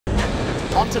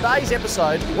On today's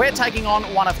episode, we're taking on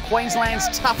one of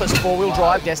Queensland's toughest four-wheel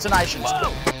drive destinations.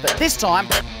 But this time,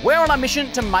 we're on a mission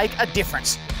to make a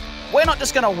difference. We're not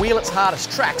just going to wheel its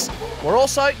hardest tracks, we're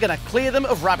also going to clear them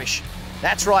of rubbish.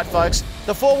 That's right, folks.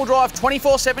 The four-wheel drive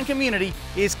 24/7 community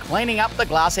is cleaning up the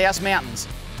Glasshouse Mountains.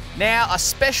 Now, a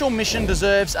special mission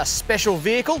deserves a special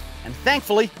vehicle, and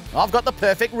thankfully, I've got the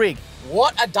perfect rig.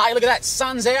 What a day, look at that.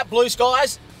 Sun's out, blue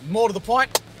skies. More to the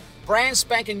point, brand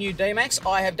spanking new DMAX.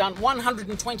 I have done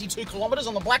 122 kilometres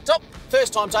on the blacktop.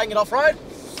 First time taking it off-road.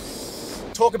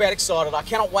 Talk about excited. I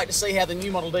cannot wait to see how the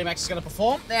new model DMAX is going to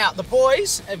perform. Now, the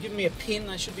boys have given me a pin.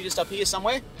 They should be just up here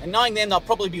somewhere. And knowing them, they'll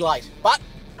probably be late. But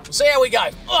we'll see how we go.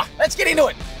 Oh, let's get into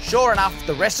it. Sure enough,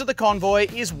 the rest of the convoy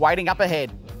is waiting up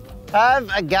ahead. Have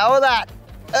a go of that.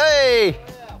 Hey!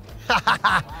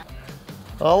 I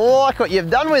like what you've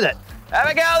done with it. Have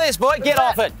a go of this, boy. Get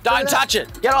off it. Don't touch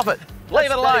it. Get off it.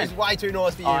 Leave it alone. That is way too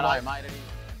nice for you, mate.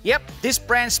 Yep, this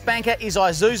brand spanker is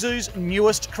Isuzu's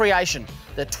newest creation,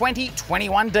 the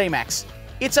 2021 DMAX.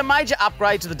 It's a major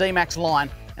upgrade to the DMAX line,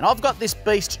 and I've got this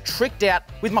beast tricked out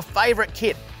with my favourite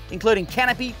kit, including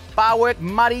canopy, barwork,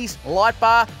 muddies, light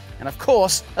bar, and of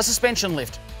course, a suspension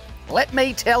lift. Let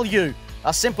me tell you,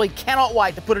 I simply cannot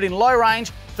wait to put it in low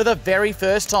range for the very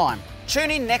first time. Tune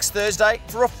in next Thursday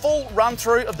for a full run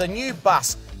through of the new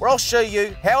bus, where I'll show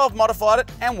you how I've modified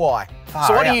it and why.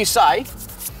 So what do you say?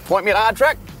 Point me at a hard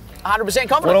track? 100%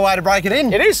 confident. What a way to break it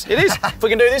in. It is, it is. If we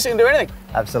can do this, we can do anything.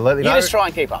 Absolutely. You just try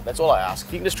and keep up, that's all I ask.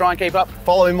 You can just try and keep up.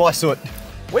 Follow in my soot.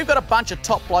 We've got a bunch of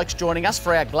top blokes joining us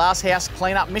for our Glasshouse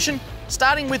cleanup mission,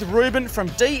 starting with Ruben from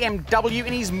DMW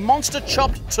in his monster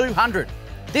chopped 200.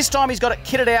 This time he's got it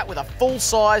kitted out with a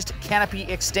full-sized canopy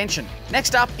extension.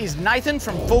 Next up is Nathan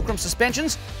from Fulcrum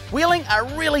Suspensions, wheeling a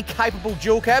really capable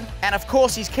dual cab, and of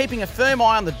course he's keeping a firm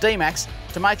eye on the DMAX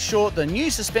to make sure the new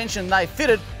suspension they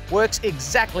fitted works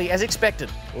exactly as expected.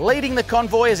 Leading the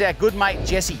convoy is our good mate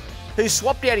Jesse, who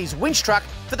swapped out his winch truck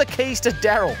for the keys to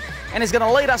Daryl, and is going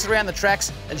to lead us around the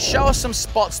tracks and show us some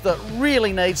spots that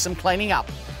really need some cleaning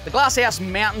up. The Glasshouse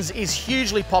Mountains is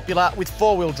hugely popular with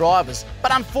four-wheel drivers,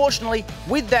 but unfortunately,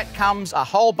 with that comes a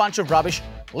whole bunch of rubbish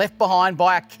left behind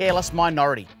by a careless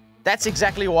minority. That's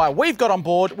exactly why we've got on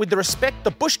board with the Respect the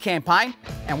Bush campaign,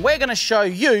 and we're going to show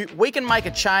you we can make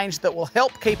a change that will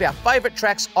help keep our favourite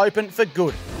tracks open for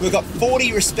good. We've got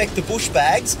 40 Respect the Bush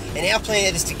bags, and our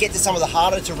plan is to get to some of the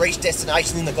harder to reach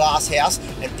destinations in the Glasshouse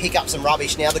and pick up some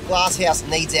rubbish. Now, the Glasshouse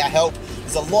needs our help.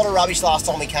 There's a lot of rubbish last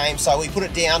time we came, so we put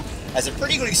it down as a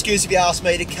pretty good excuse, if you ask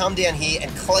me, to come down here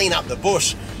and clean up the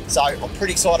bush. So I'm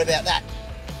pretty excited about that.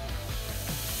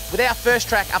 With our first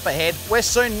track up ahead, we're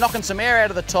soon knocking some air out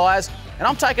of the tyres, and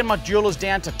I'm taking my duelers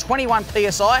down to 21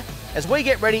 PSI as we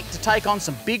get ready to take on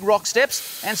some big rock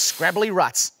steps and scrabbly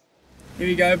ruts. Here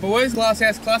we go, boys.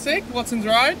 Glasshouse Classic, Watson's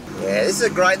Road. Yeah, this is a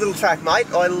great little track, mate.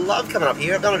 I love coming up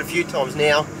here. I've done it a few times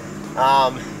now.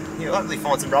 You'll hopefully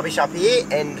find some rubbish up here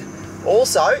and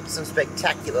also some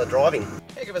spectacular driving.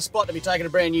 Heck of a spot to be taking a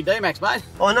brand new DMAX, mate.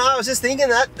 I know, I was just thinking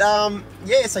that.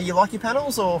 Yeah, so you like your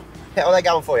panels, or how are they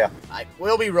going for you? Mate,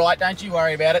 we'll be right, don't you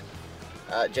worry about it.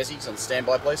 Jesse's on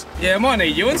standby, please. Yeah, I might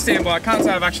need you on standby. I can't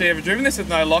say I've actually ever driven this with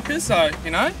no lockers, so,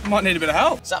 you know, might need a bit of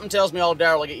help. Something tells me old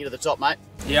Daryl will get you to the top, mate.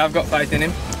 Yeah, I've got faith in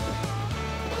him.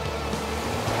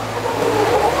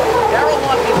 Daryl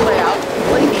might be loud,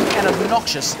 leaking and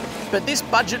obnoxious, but this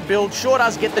budget build sure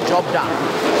does get the job done.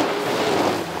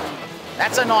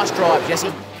 That's a nice drive,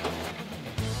 Jesse.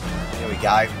 Here we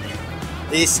go.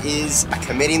 This is a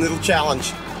committing little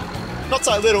challenge. Not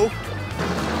so little.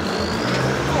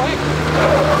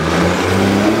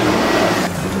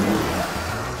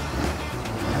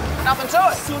 Nothing to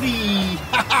it. Sooty.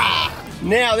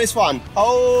 Now this one.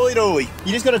 Holy dooly.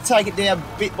 You just got to take it down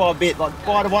bit by bit, like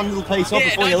bite one little piece off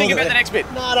before you look at it. Don't think about the next bit.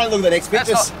 No, don't look at the next bit. That's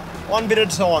just not... one bit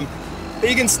at a time.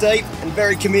 Big and steep and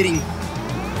very committing.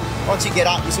 Once you get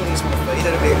up, you sort of just want to feed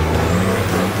it a bit.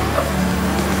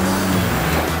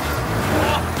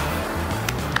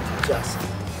 Just.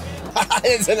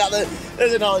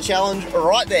 there's another challenge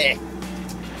right there.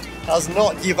 Does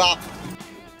not give up.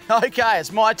 Okay,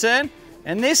 it's my turn.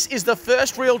 And this is the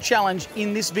first real challenge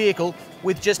in this vehicle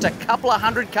with just a couple of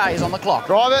 100 Ks on the clock.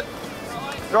 Drive it.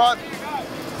 Drive.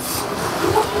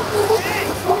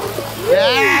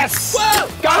 Yes! Whoa!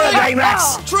 Go to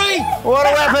DMAX! Tree! What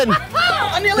a weapon!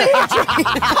 I nearly hit a tree!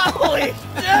 Holy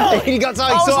hell! He got so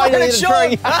excited he hit a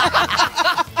tree.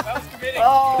 That was committing.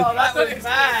 Oh, that was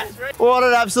bad. What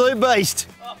an absolute beast.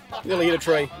 Nearly hit a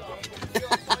tree.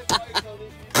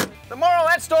 The moral of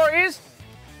that story is,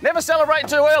 never celebrate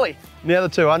too early. Now the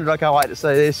 200, I can't wait to see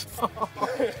this.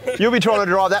 You'll be trying to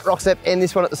drive that rock step and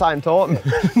this one at the same time.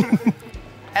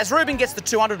 As Ruben gets the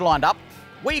 200 lined up,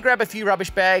 we grab a few rubbish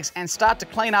bags and start to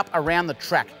clean up around the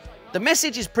track. The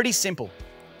message is pretty simple.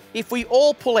 If we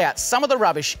all pull out some of the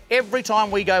rubbish every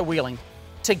time we go wheeling,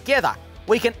 together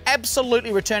we can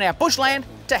absolutely return our bushland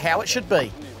to how it should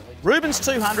be. Reuben's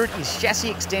 200 is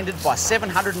chassis extended by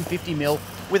 750mm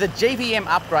with a GVM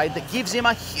upgrade that gives him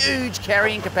a huge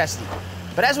carrying capacity.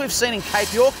 But as we've seen in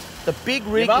Cape York, the big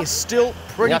rig is still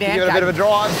pretty damn capable. Give it a bit of a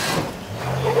drive.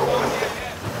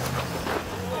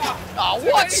 Oh,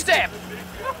 what step?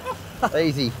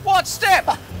 Easy. What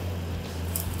step?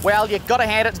 Well, you've got to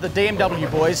hand it to the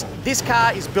DMW boys. This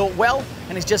car is built well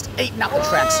and is just eating up the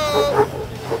tracks.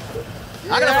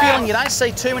 I got a feeling you don't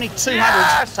see too many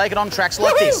 200s taking on tracks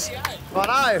like this.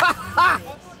 I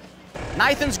know.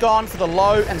 Nathan's gone for the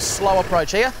low and slow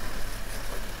approach here.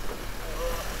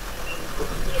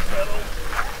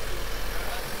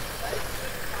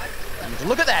 And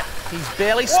look at that. He's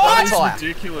barely spun a tyre. That's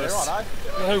ridiculous.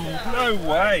 No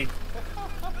way.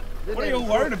 What are you all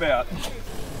worried about?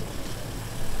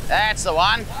 That's the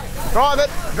one. Drive it,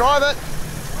 drive it.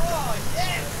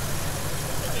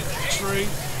 Tree.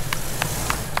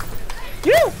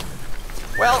 Phew.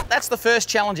 Well, that's the first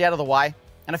challenge out of the way,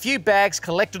 and a few bags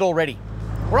collected already.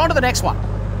 We're on to the next one.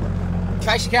 In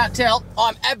case you can't tell,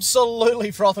 I'm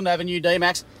absolutely frothing to have a new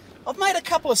DMAX. I've made a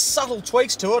couple of subtle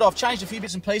tweaks to it. I've changed a few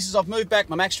bits and pieces. I've moved back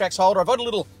my MaxTrax holder. I've got a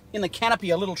little, in the canopy,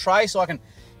 a little tray so I can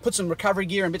put some recovery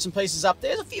gear and bits and pieces up.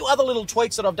 There's a few other little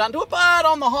tweaks that I've done to it, but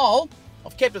on the whole,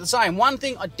 I've kept it the same. One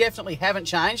thing I definitely haven't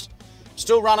changed,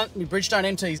 still running my Bridgestone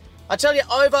MTs. I tell you,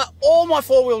 over all my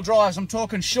four-wheel drives, I'm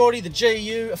talking Shauty, the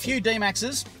GU, a few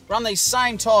DMAXs, run these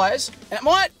same tyres, and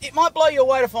it might blow you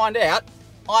away to find out,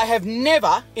 I have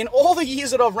never, in all the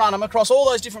years that I've run them, across all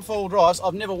those different four-wheel drives,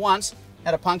 I've never once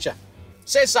had a puncture.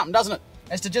 Says something, doesn't it,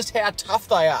 as to just how tough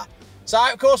they are.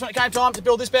 So, of course, when it came time to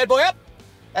build this bad boy up,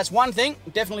 that's one thing,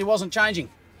 it definitely wasn't changing.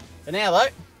 But now, though,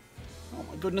 oh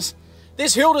my goodness,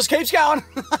 this hill just keeps going.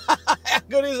 How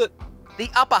good is it? The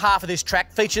upper half of this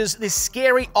track features this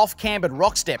scary off-cambered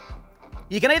rock step.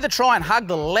 You can either try and hug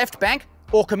the left bank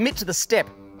or commit to the step,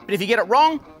 but if you get it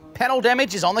wrong, panel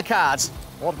damage is on the cards.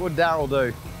 What would Daryl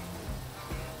do?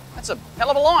 That's a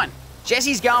hell of a line.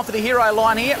 Jesse's going for the hero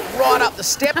line here, right up the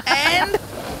step, and...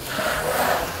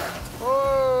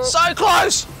 so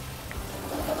close!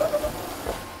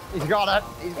 He's got it,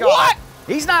 he's got What?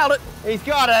 it. He's nailed it. He's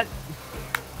got it.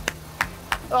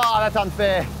 Oh, that's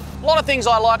unfair. A lot of things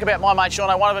I like about my mate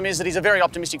Shauno. One of them is that he's a very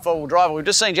optimistic four-wheel driver. We've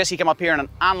just seen Jesse come up here in an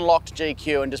unlocked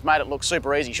GQ and just made it look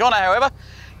super easy. Shauno, however,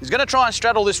 he's going to try and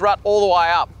straddle this rut all the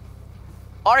way up.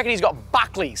 I reckon he's got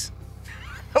Buckleys.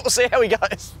 We'll see how he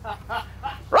goes.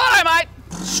 Righto, mate.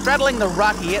 Straddling the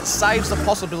rut here saves the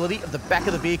possibility of the back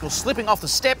of the vehicle slipping off the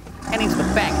step and into the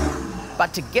bank.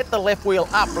 But to get the left wheel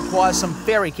up requires some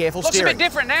very careful steering. Looks a bit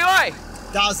different now, eh?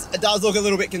 It does look a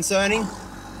little bit concerning.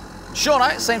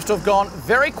 Shauno seems to have gone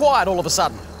very quiet all of a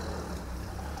sudden.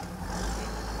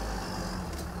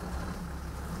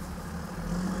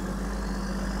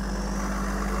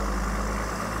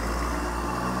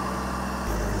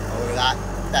 Oh, look at that.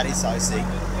 That is so sick.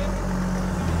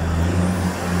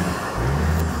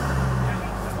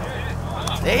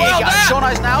 There you go.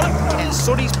 Shauno's nailed it, and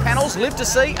Sooty's panels live to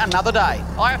see another day.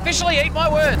 I officially eat my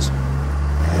words.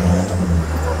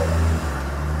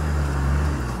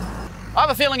 I have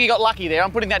a feeling he got lucky there.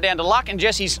 I'm putting that down to luck and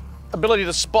Jesse's ability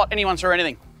to spot anyone through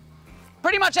anything.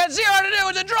 Pretty much had zero to do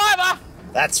with the driver.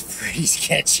 That's pretty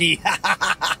sketchy.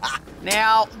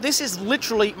 Now, this is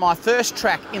literally my first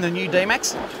track in the new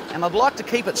DMAX, and I'd like to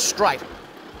keep it straight.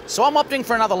 So I'm opting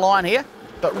for another line here,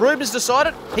 but Ruben's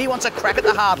decided he wants a crack at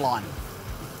the hard line.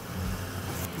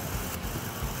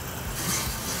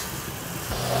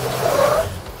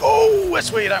 Oh,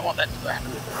 that's where you don't want that to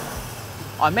happen.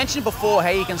 I mentioned before how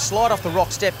you can slide off the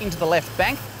rock step into the left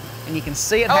bank, and you can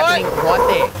see it happening right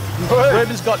there.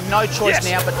 Ruben's got no choice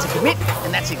now but to commit,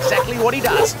 and that's exactly what he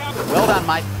does. Well done,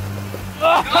 mate.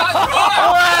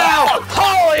 Wow!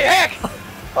 Holy heck!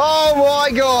 Oh my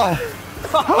God.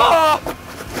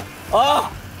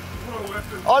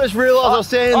 I just realised I was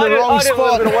standing in the wrong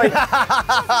spot.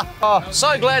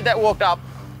 So glad that walked up.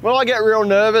 When I get real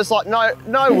nervous, like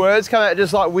no words come out,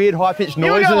 just like weird high-pitched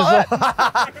noises.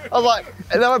 I was like,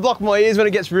 and then I block my ears when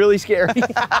it gets really scary.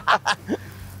 The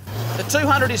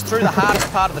 200 is through the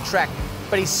hardest part of the track,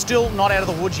 but he's still not out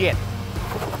of the woods yet.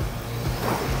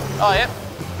 Oh yeah,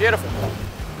 beautiful.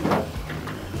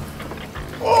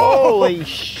 Holy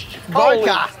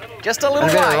vodka. Just a little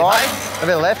way, right, eh? a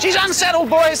bit left. She's unsettled,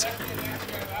 boys.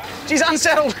 She's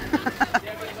unsettled.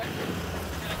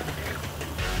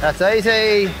 That's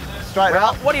easy. Straight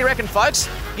Well, up. what do you reckon, folks?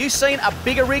 You seen a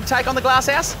bigger rig take on the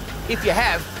Glasshouse? If you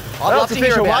have, I'd love to hear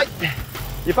official, about mate. it.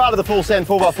 You're part of the Full Send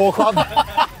 4x4 club.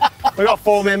 We've got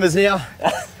 4 members now.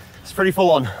 It's pretty full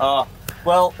on. Oh,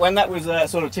 well, when that was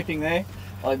sort of tipping there,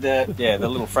 the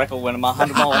little freckle went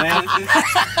 100 mile an hour.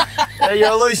 Yeah,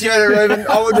 you're a loose unit, Ruben.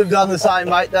 I wouldn't have done the same,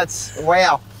 mate. That's,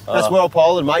 wow. That's well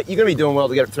poled, mate. You're going to be doing well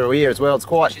to get it through here as well. It's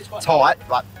quite tight,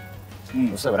 but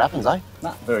we'll see what happens, eh?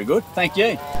 No, very good. Thank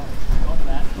you.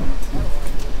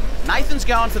 Nathan's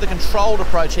going for the controlled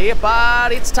approach here,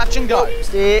 but it's touch and go.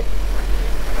 Steer.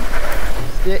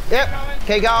 Steer. Yep.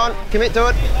 Keep going. Commit to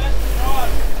it.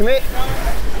 Commit.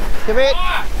 Commit.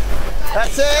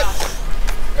 That's it.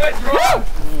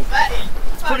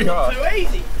 It's pretty hard. Too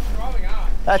easy.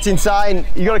 That's insane.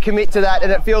 You got to commit to that,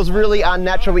 and it feels really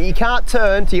unnatural. But you can't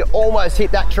turn till you almost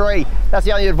hit that tree. That's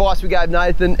the only advice we gave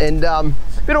Nathan. And a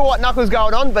bit of white knuckles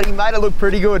going on, but he made it look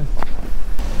pretty good.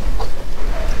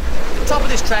 The top of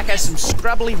this track has some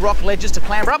scrubbly rock ledges to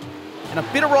clamber up, and a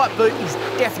bit of right boot is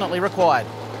definitely required.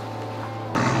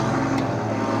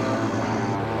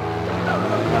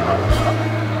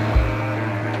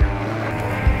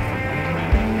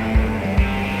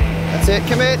 That's it.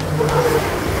 Commit.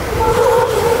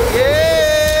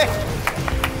 Yeah!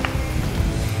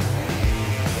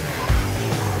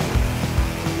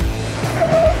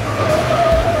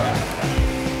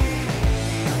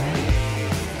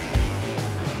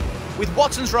 With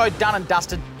Watson's Road done and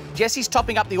dusted, Jesse's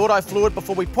topping up the auto fluid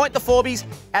before we point the Forbies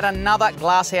at another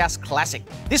Glasshouse classic.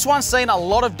 This one's seen a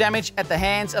lot of damage at the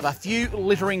hands of a few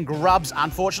littering grubs,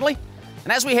 unfortunately.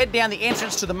 And as we head down the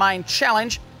entrance to the main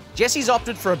challenge, Jesse's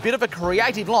opted for a bit of a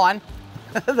creative line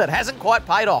that hasn't quite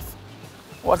paid off.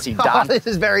 What's he done? This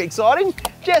is very exciting.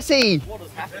 Jesse! What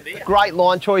has happened here? Great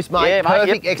line choice, mate. Yeah, mate,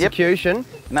 Perfect yep, execution.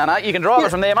 No, you can drive it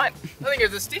from there, mate. I think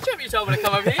it was a stitch up you told me to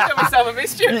come over here. I myself a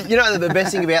mischief. You know, the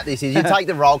best thing about this is you take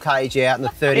the roll cage out and the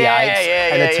 38s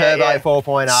and the turbo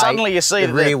 4.8. Suddenly you see the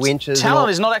that rear the winches. talent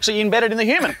is not actually embedded in the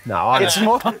human. No, I know. It's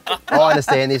more... I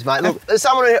understand this, mate. Look, as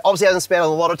someone who obviously hasn't spent a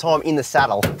lot of time in the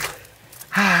saddle,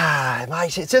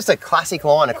 mate, it's just a classic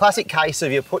line, a classic case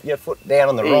of you put your foot down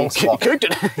on the wrong spot. Cooked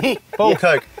it. Full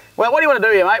kook. Well, what do you want to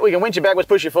do here, mate? We can winch you backwards,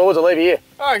 push you forwards, or leave you here.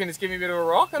 I reckon just give me a bit of a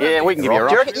rock. Yeah, we can give you a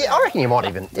Do you rock. reckon? Yeah, I reckon you might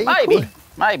even. Yeah, you Maybe, could.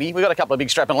 maybe. We've got a couple of big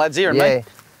strapping lads here and Yeah.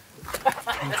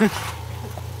 me.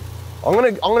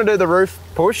 I'm gonna do the roof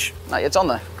push. No, it's on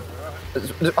there. I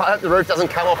hope the roof doesn't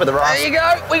come off of the raft. There you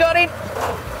go. We got him.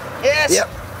 Yes. Yep.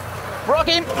 Rock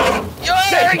him.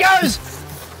 There he goes.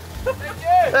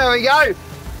 There we go.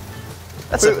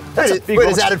 That's a big We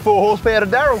horse. just added 4 horsepower to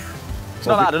Daryl. It's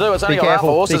not hard to do. It's only Be got half a careful.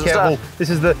 horse Be as a start. careful. This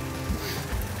is the.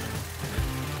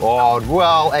 Oh,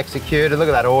 well executed. Look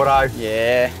at that auto.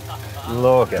 Yeah.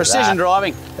 Look at Precision that.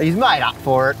 driving. He's made up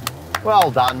for it.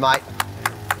 Well done, mate.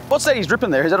 What's that he's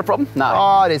dripping there? Is that a problem? No.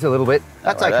 Oh, it is a little bit.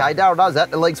 That's Right, okay. Daryl does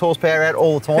that. It leaks horsepower out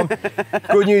all the time.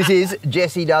 Good news is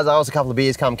Jesse does owe us a couple of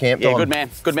beers come camp time. Yeah, good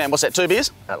man. Good man. What's that, 2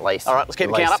 beers? At least. All right, let's keep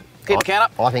At the count least. up. Keep the count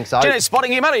up. I think so. Do you need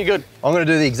spotting here, mate? Are you good? I'm going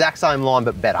to do the exact same line,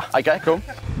 but better. Okay, cool.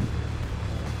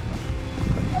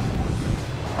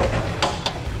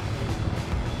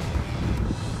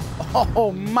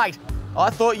 Oh, mate, I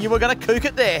thought you were going to kook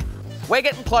it there. We're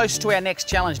getting close to our next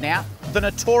challenge now, the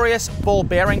notorious ball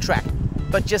bearing track.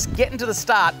 But just getting to the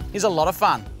start is a lot of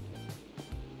fun.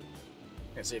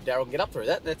 Let's see if Daryl can get up through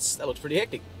that. That looks pretty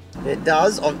hectic. It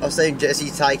does. I've seen Jesse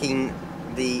taking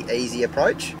the easy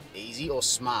approach. Easy or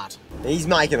smart? He's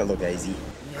making it look easy.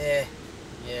 Yeah,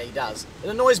 he does. It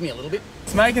annoys me a little bit.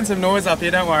 It's making some noise up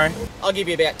here, don't worry. I'll give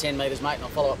you about 10 metres, mate, and I'll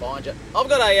follow up behind you. I've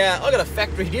got a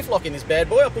factory diff lock in this bad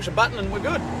boy. I'll push a button and we're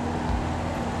good.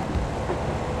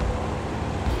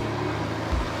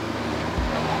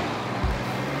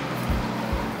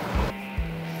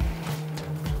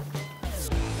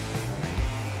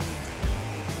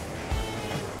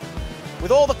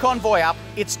 With all the convoy up,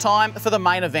 it's time for the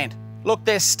main event. Look,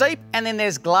 there's steep and then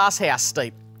there's Glasshouse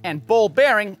steep, and ball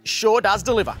bearing sure does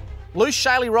deliver. Loose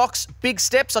shaly rocks, big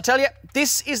steps, I tell you,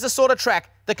 this is the sort of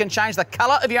track that can change the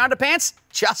colour of your underpants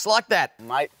just like that.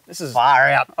 Mate, this is... Far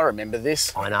out. I remember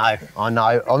this. I know.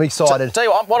 I'm excited. Tell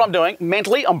you what I'm doing,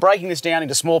 mentally, I'm breaking this down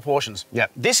into small portions.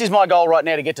 Yep. This is my goal right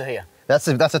now to get to here. That's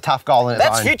a tough goal in its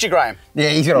That's own. future Graham. Yeah,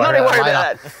 he's got to Not worry even about worried it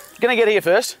about later. that. Gonna get here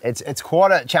first. It's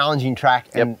quite a challenging track,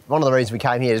 and one of the reasons we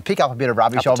came here is pick up a bit of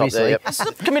rubbish, Up the top obviously. there, yep. This is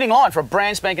a committing line for a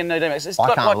brand spanking new DMAX.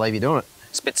 I can't believe you're doing it.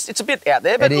 It's a bit out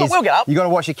there, but It look, is. we'll get up. You got to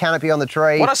watch your canopy on the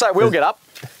tree. When I say we'll get up,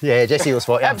 Yeah, Jesse will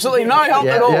spot you. absolutely no help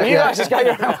Yeah, at all. yeah, You yeah. guys just go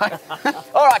your own way.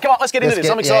 All right, come on, let's get into this.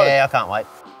 I'm excited. Yeah, I can't wait.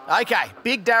 Okay,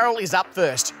 Big Daryl is up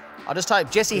first. I just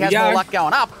hope Jesse has we go. more luck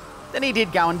going up than he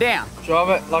did going down. Drive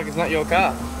it like it's not your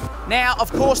car. Now,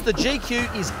 of course, the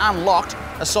GQ is unlocked,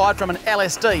 aside from an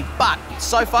LSD, but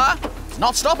so far, it's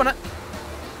not stopping it.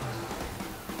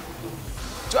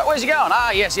 Where's he going?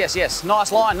 Ah, yes, yes, yes.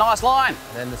 Nice line, nice line.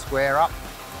 And then the square up.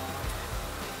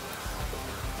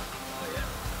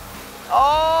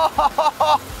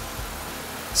 Oh,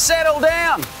 settle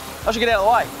down. I should get out of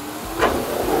the way.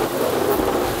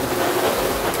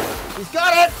 He's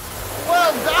got it.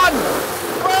 Well done.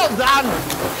 Well done.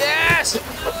 Yes.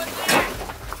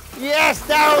 Yes,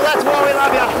 Daryl, that's why we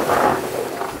love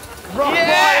you. Rock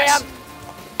Yes.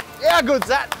 right out. How good's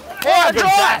that? How good's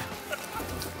that?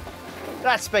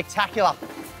 That's spectacular.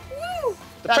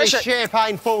 That is pressure-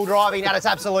 champagne full driving at its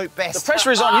absolute best. The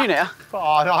pressure is on you now.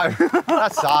 Oh no,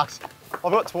 that sucks.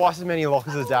 I've got twice as many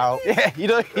lockers as Daryl. Yeah, you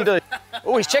do, you do.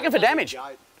 Oh, he's checking for damage.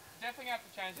 Definitely have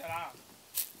to change that arm.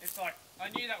 It's like, I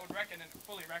knew that would wreck it and it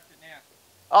fully wrecked it now.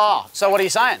 Oh, so what are you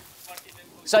saying? Like it didn't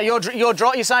fully So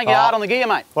you're saying you're hard on the gear,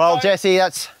 mate? Well, Jesse,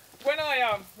 that's... When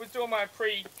I was doing my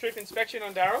pre-trip inspection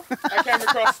on Daryl, I came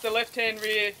across the left-hand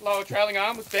rear lower trailing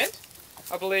arm was bent.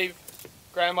 I believe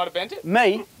Graham might have bent it.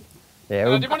 Me? Yeah,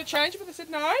 And I did want to change it, but they said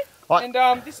no. What?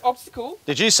 And this obstacle...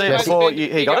 Did you see it Jesse. before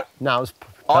he got it? No, it was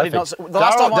I did not perfect. see- the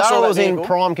last time I saw Daryl that was in vehicle-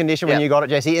 prime condition when Yeah. you got it,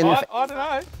 Jesse. And I don't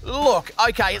know. Look,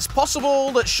 okay, it's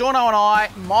possible that Shauno and I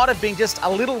might have been just a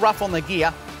little rough on the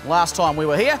gear last time we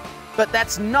were here, but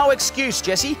that's no excuse,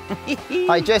 Jesse.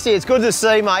 hey, Jesse, it's good to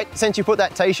see, mate. Since you put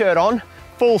that T-shirt on,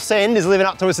 Full Send is living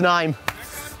up to its name.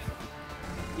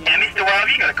 Yeah, Mr. Well, have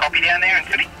you got a copy down there in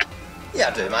Sooty? Yeah,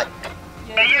 I do, mate.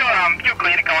 Yeah, you're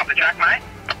clear to come up the track, mate.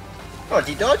 Oh, did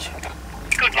you dodge?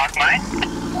 Good luck, mate.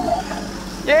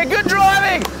 Yeah, good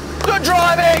driving! Good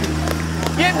driving!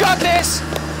 You've got this!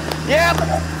 Yep.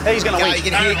 He's going to Go, win. you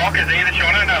can No hear. lockers either,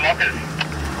 Shauno, no lockers.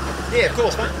 Yeah, of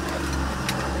course, mate.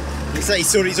 You see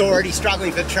Sooty's already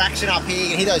struggling for traction up here. You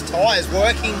can hear those tyres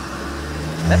working.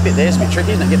 That bit there's a bit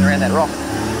tricky, isn't it, getting around that rock?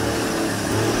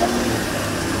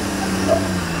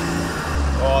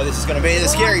 Oh, this is going to be the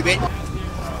scary bit.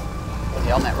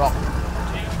 Yeah, on that rock.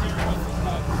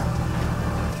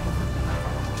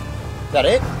 Is that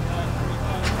it?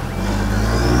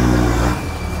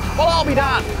 Well, I'll be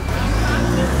done.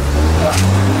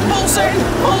 Full send!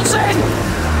 Full send!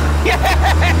 Yeah!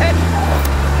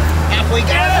 Up we go.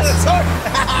 Yes!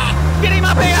 Get him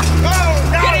up here! Oh,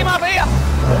 no. Get him up here!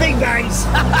 Big bangs.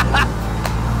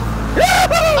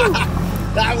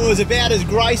 That was about as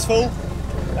graceful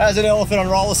as an elephant on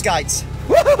roller skates.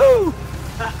 Woohoo!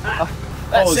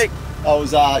 That's sick.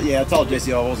 I told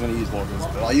Jesse I wasn't going to use lockers,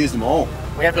 but I used them all.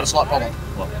 We have got a slight problem.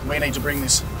 We need to bring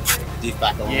this. Diff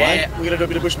back on the way. Yeah, we're going to do a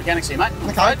bit of bush mechanics here, mate.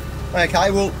 Okay.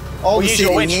 Okay, well, I'll We'll just use sit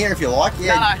your in winch. here if you like.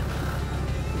 Yeah.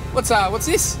 No, no. What's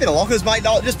this? Bit of lockers, mate.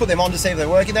 No, just put them on to see if they're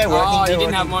working. They're working. Oh, they're you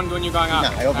didn't working. have them on when you're going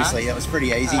up? No, obviously, that was pretty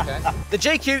easy. Okay. The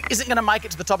GQ isn't going to make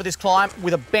it to the top of this climb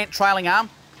with a bent trailing arm,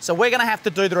 so we're going to have to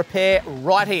do the repair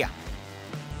right here.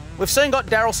 We've soon got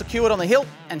Daryl secured on the hill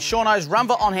and Shauno's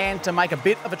rumba on hand to make a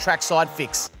bit of a trackside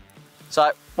fix.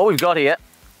 So what we've got here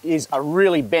is a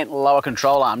really bent lower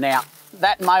control arm. Now,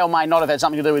 that may or may not have had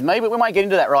something to do with me, but we won't get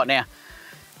into that right now.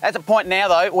 At the point now,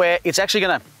 though, where it's actually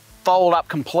going to fold up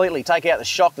completely, take out the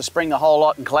shock, the spring, the whole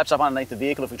lot, and collapse up underneath the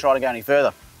vehicle if we try to go any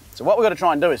further. So what we've got to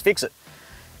try and do is fix it.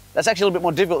 That's actually a little bit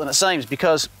more difficult than it seems,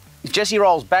 because if Jesse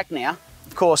rolls back now,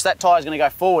 of course, that tyre's going to go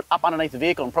forward up underneath the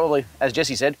vehicle and probably, as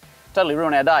Jesse said, totally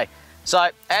ruin our day. So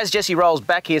as Jesse rolls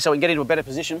back here so we can get into a better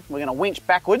position, we're going to winch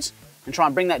backwards and try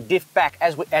and bring that diff back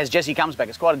as Jesse comes back.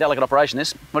 It's quite a delicate operation,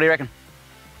 this. What do you reckon?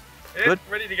 Yeah, Good.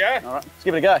 ready to go. All right, let's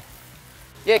give it a go.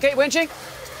 Yeah, keep winching.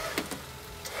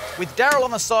 With Daryl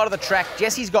on the side of the track,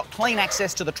 Jesse's got clean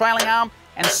access to the trailing arm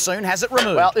and soon has it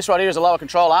removed. Well, this right here is a lower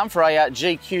control arm for a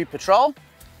GQ Patrol.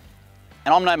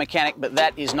 And I'm no mechanic, but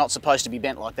that is not supposed to be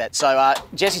bent like that. So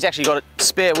Jesse's actually got it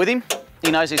spare with him.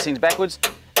 He knows these things backwards.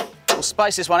 We'll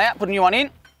space this one out, put a new one in,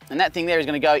 and that thing there is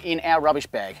going to go in our rubbish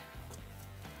bag.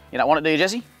 You don't want it, do you,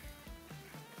 Jesse?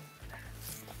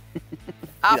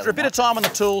 After a bit of time on the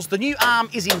tools, the new arm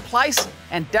is in place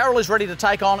and Daryl is ready to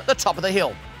take on the top of the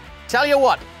hill. Tell you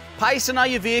what, pays to know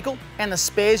your vehicle and the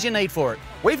spares you need for it.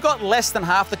 We've got less than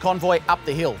half the convoy up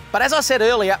the hill, but as I said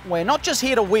earlier, we're not just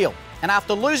here to wheel, and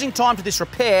after losing time to this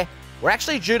repair, we're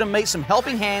actually due to meet some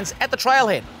helping hands at the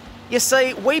trailhead. You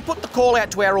see, we put the call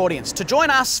out to our audience to join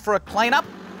us for a clean-up,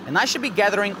 and they should be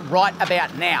gathering right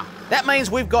about now. That means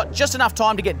we've got just enough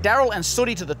time to get Daryl and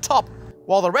Sooty to the top,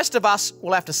 while the rest of us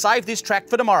will have to save this track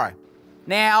for tomorrow.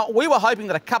 Now, we were hoping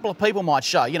that a couple of people might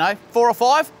show, 4 or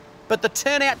 5, but the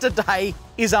turnout today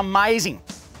is amazing.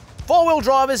 Four-wheel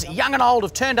drivers, young and old,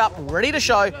 have turned up ready to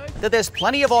show that there's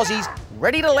plenty of Aussies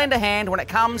ready to lend a hand when it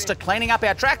comes to cleaning up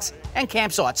our tracks and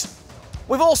campsites.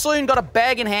 We've all soon got a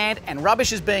bag in hand and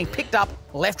rubbish is being picked up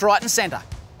left, right and centre.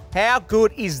 How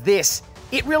good is this?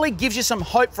 It really gives you some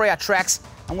hope for our tracks,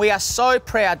 and we are so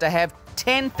proud to have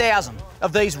 10,000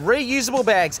 of these reusable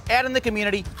bags out in the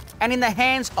community and in the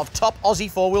hands of top Aussie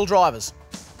four-wheel drivers.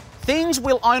 Things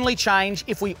will only change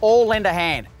if we all lend a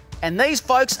hand, and these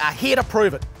folks are here to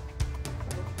prove it.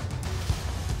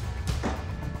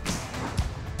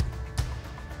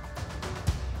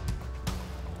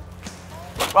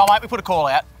 Well, mate, we put a call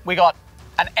out. We got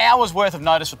an hour's worth of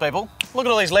notice for people. Look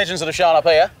at all these legends that have shown up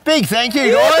here. Big thank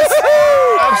you, guys.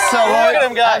 Look at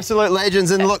them go. Absolute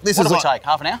legends. And look, this What is did we take?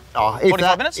 Half an hour? Oh,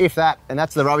 45 minutes? If that. And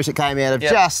that's the rubbish that came out of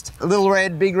just a little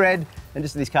red, big red, and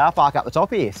just this car park up the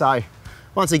top here. So,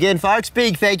 once again, folks,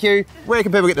 big thank you. Where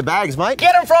can people get the bags, mate?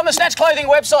 Get them from the Snatch Clothing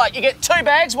website. You get 2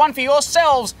 bags, one for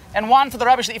yourselves and one for the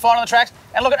rubbish that you find on the tracks.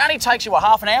 And look, it only takes you,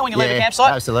 half an hour when you leave a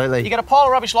campsite? Absolutely. You get a pile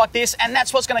of rubbish like this, and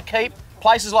that's what's going to keep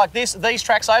places like this, these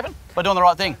tracks open, by doing the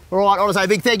right thing. All right, I want to say a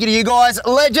big thank you to you guys.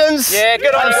 Legends. Yeah,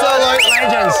 good on you. Absolute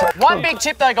legends. One big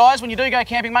tip though, guys, when you do go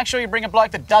camping, make sure you bring a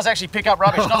bloke that does actually pick up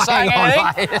rubbish, not saying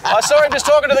anything. I saw him just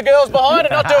talking to the girls behind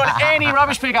and not doing any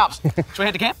rubbish pickups. Should we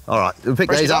head to camp? All right, we'll pick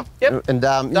these up. Yep. And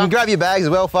you can grab your bags as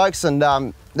well, folks, and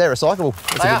they're recyclable.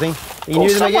 That's a good thing. You can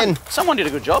use them again. Someone did a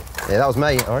good job. Yeah, that was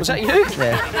me. Was that you?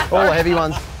 Yeah, all the heavy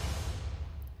ones.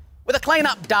 With a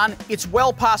clean-up done, it's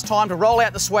well past time to roll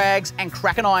out the swags and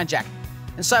crack an iron jack.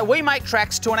 And so we make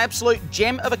tracks to an absolute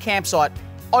gem of a campsite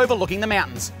overlooking the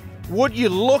mountains. Would you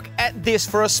look at this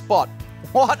for a spot?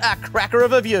 What a cracker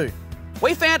of a view.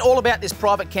 We found all about this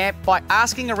private camp by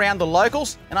asking around the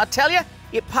locals, and I tell you,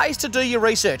 it pays to do your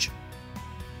research.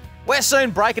 We're soon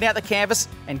breaking out the canvas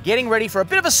and getting ready for a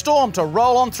bit of a storm to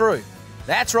roll on through.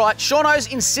 That's right, Shauno's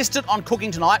insisted on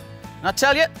cooking tonight, and I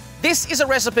tell you, this is a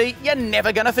recipe you're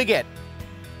never going to forget.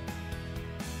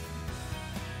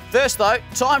 First though,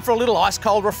 time for a little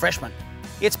ice-cold refreshment.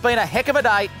 It's been a heck of a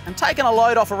day, and taking a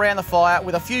load off around the fire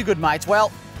with a few good mates,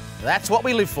 well, that's what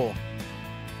we live for.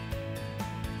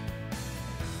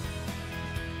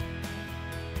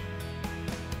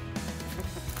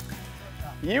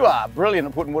 You are brilliant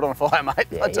at putting wood on a fire, mate.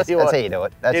 Yeah, that's how you do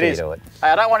it. That's how you do it. Hey,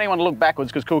 I don't want anyone to look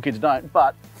backwards because cool kids don't,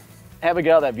 but have a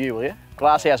go at that view, will you?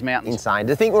 Glasshouse Mountains. Insane.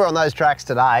 To think we're on those tracks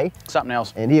today. Something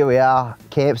else. And here we are,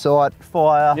 campsite,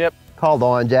 fire, cold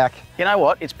iron jack. You know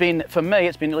what? It's been, for me,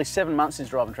 it's been nearly 7 months since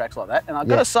driving tracks like that. And I've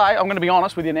got to say, I'm going to be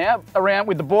honest with you now, around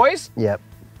with the boys. Yep.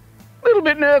 A little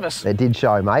bit nervous. It did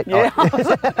show, mate. Yeah.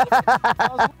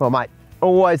 Well, mate,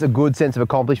 always a good sense of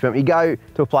accomplishment. You go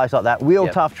to a place like that, wheel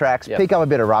tough tracks, pick up a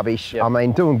bit of rubbish. I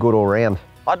mean, doing good all round.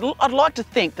 I'd like to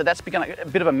think that that's become a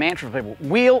bit of a mantra for people.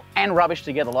 Wheel and rubbish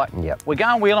together. Like, we're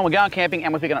going wheeling, we're going camping,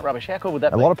 and we're picking up rubbish. How cool would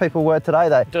that be? A lot of people were today,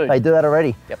 they do that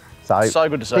already. Yep. So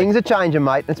good to see. Things are changing,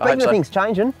 mate. And speaking of things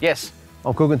changing, yes,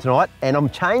 I'm cooking tonight, and I'm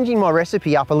changing my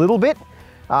recipe up a little bit.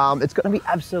 It's going to be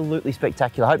absolutely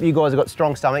spectacular. I hope you guys have got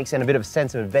strong stomachs and a bit of a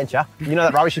sense of adventure. You know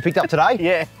that rubbish you picked up today?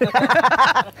 Yeah.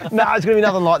 No, it's going to be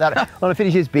nothing like that. I'm going to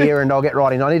finish this beer and I'll get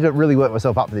right in. I need to really work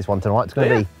myself up for this one tonight. It's going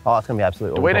to be, it's going to be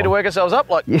absolutely awesome. Do we need to work ourselves up?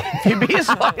 Like, a few beers?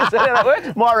 Like, is that how that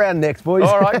works? My round next, boys.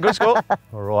 All right, good score.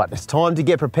 All right, it's time to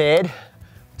get prepared.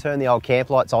 Turn the old camp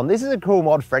lights on. This is a cool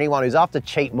mod for anyone who's after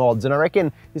cheap mods, and I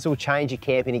reckon this will change your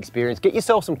camping experience. Get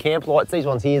yourself some camp lights. These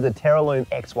ones here, the Terraloom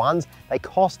X1s. They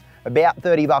cost about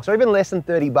 30 bucks or even less than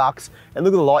 30 bucks. And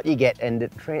look at the light you get, and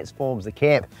it transforms the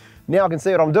camp. Now I can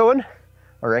see what I'm doing.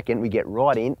 I reckon we get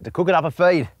right in to cooking up a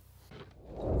feed.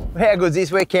 How good's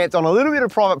this? We're camped on a little bit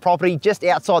of private property just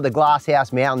outside the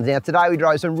Glasshouse Mountains. Now today we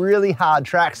drove some really hard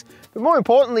tracks, but more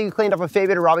importantly, we cleaned up a fair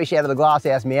bit of rubbish out of the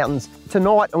Glasshouse Mountains.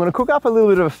 Tonight, I'm gonna cook up a little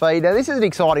bit of a feed. Now this is an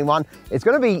exciting one. It's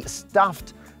gonna be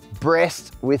stuffed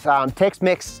breast with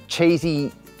Tex-Mex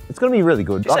cheesy. It's gonna be really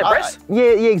good. Did you say breast? Yeah,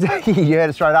 exactly. You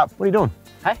heard it straight up. What are you doing?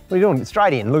 Hey? What are you doing?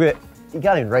 Straight in, look at it. You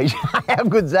can't even reach. How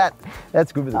good's that?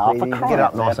 That's good with the feed. You can get it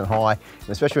up nice and high, and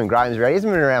especially when Graham's ready. He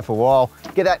hasn't been around for a while.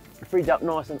 Get that fridge up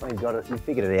nice and, oh, you've got it. You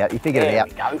figured it out. You figured it out.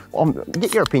 There we go.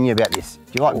 Get your opinion about this.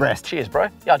 Do you like breast? Cheers, bro.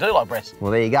 Yeah, I do like breast.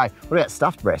 Well, there you go. What about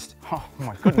stuffed breast? Oh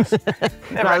my goodness.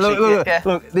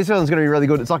 Look, this one's going to be really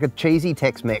good. It's like a cheesy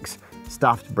Tex-Mex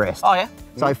stuffed breast. Oh, yeah?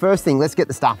 So first thing, let's get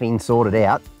the stuffing sorted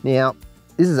out. Now,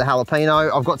 this is a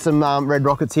jalapeno. I've got some red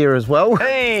rockets here as well.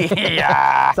 Hey,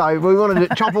 yeah. So we wanted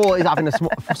to chop all these up into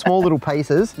small little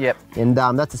pieces. Yep. And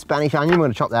that's a Spanish onion. We're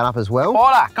going to chop that up as well.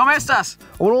 Hola, ¿cómo estás?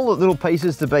 I want all the little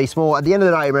pieces to be small. At the end of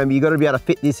the day, remember, you've got to be able to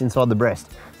fit this inside the breast.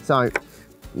 So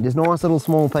just nice little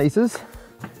small pieces.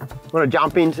 I'm going to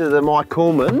jump into the Mike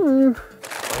Coolman.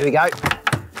 Here we go.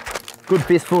 Good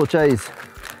fistful of cheese.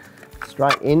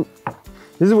 Straight in.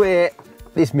 This is where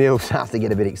this meal starts to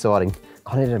get a bit exciting.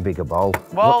 I need a bigger bowl.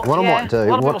 Well, what I might do. A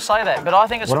lot of people say that, but I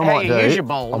think it's how you use your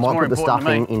bowl. I might put the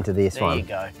stuffing into this one.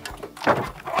 There you go.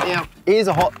 Now, here's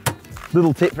a hot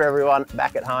little tip for everyone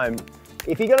back at home.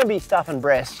 if you're gonna be stuffing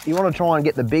breasts, you wanna try and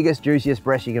get the biggest, juiciest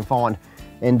breast you can find.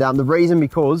 And the reason,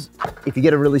 because if you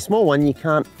get a really small one, you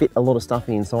can't fit a lot of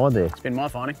stuffing inside there. It's been my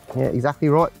finding. Yeah, exactly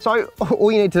right. So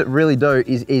all you need to really do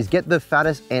is get the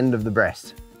fattest end of the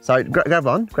breast. So grab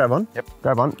one. Yep.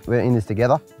 Grab one, we're in this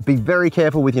together. Be very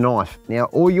careful with your knife. Now,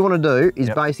 all you wanna do is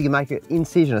basically make an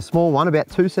incision, a small one, about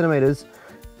 2 centimeters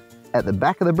at the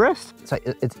back of the breast. So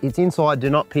it's inside, do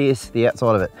not pierce the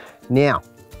outside of it. Now,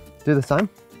 do the same,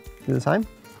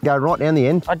 Go right down the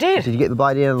end. I did. Did you get the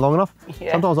blade down long enough?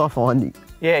 Yeah. Sometimes I find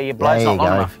yeah, your blade's not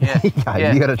long enough.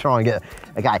 Yeah. You got to try and get it.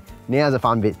 Okay, now's the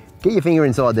fun bit. Get your finger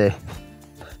inside there.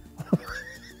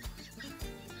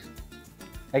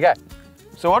 Okay.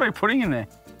 So what are we putting in there?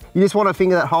 You just want to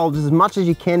finger that hole just as much as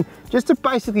you can, just to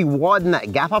basically widen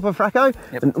that gap up a fracco.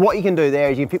 Yep. And what you can do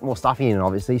there is you can fit more stuff in,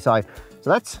 obviously. So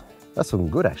that's looking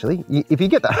good, actually. If you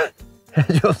get that,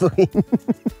 how's yours looking?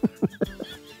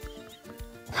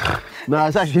 No,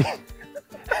 it's actually.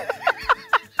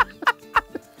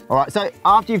 All right, so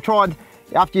after you've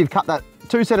cut that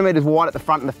 2 centimeters wide at the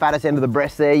front and the fattest end of the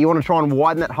breast there, you want to try and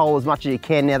widen that hole as much as you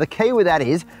can. Now, the key with that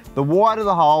is, the wider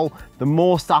the hole, the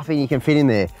more stuffing you can fit in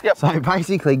there. Yep. So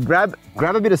basically, grab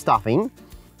a bit of stuffing.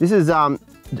 This is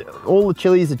all the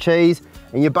chilies, the cheese,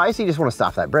 and you basically just want to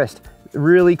stuff that breast.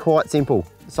 Really quite simple.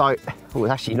 So, well,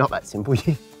 it's actually not that simple.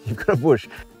 You've got to push.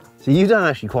 So you've done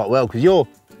actually quite well, because you've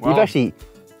actually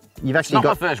It's not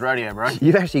my first rodeo, bro.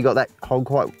 You've actually got that hole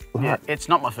quite right. Yeah, it's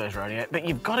not my first rodeo, but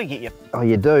you've got to get your... Oh,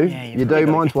 you do? Yeah, you do.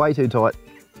 Mine's way too tight.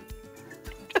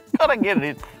 Got to get it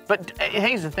in. But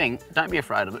here's the thing, don't be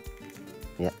afraid of it.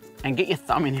 Yeah. And get your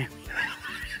thumb in here.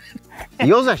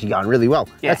 Yours is actually going really well.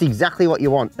 Yeah. That's exactly what you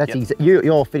want. That's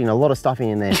you're fitting a lot of stuff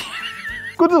in there.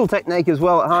 Good little technique as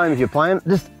well at home if you're playing.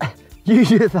 Just use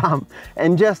your thumb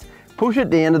and just push it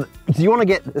down to the... You want to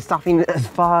get the stuffing as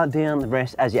far down the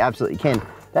breast as you absolutely can.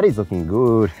 That is looking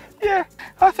good. Yeah,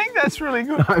 I think that's really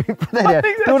good. No, put that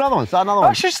down. Do another one, start another one.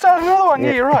 I should start another one,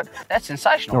 yeah, you're right. That's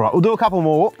sensational. All right, we'll do a couple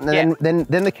more. And then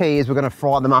the key is we're going to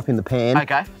fry them up in the pan.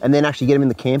 Okay. And then actually get them in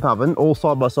the camp oven, all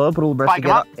side by side, put all the breasts Bake 'em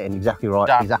together. up. And exactly right,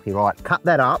 Done. exactly right. Cut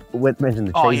that up. We mentioned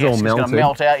the cheese all it's melted. going to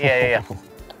melt out, yeah. Right,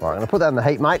 I'm going to put that in the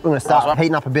heat, mate. We're going to start Nice one.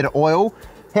 heating up a bit of oil.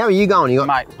 How are you going? You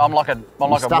got? Mate, I'm like a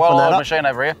stuffing that well-oiled up? machine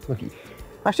over here.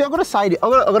 Actually, I've got to say, I've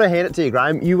got to hand it to you,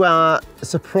 Graham. You are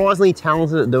surprisingly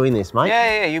talented at doing this, mate.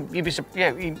 Yeah, you'd be,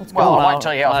 well, I won't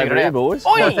tell you how I figured it out. Boys.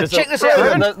 Oi, check this out,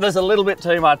 Ruben. There's a little bit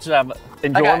too much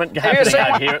enjoyment going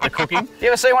on here at the cooking. You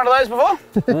ever seen one of those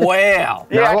before? Wow.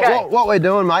 Yeah, No, okay. what we're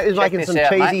doing, mate, is Check making this some out,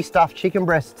 cheesy mate. stuffed chicken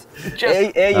breasts. How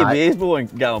your Right. beers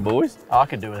going, boys? I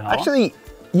could do it. Actually,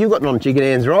 you've got non-chicken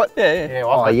hands, right? Yeah. Yeah,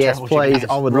 well, Oh, I've got yes, terrible please. chicken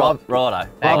I hands. would love. Righto. Love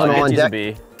I'll an get iron you deck. some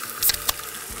beer.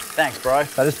 Thanks, bro.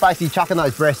 So just basically chucking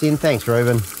those breasts in. Thanks,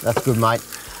 Ruben. That's good, mate.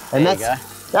 And There you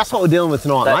that's what we're dealing with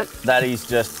tonight, mate. That is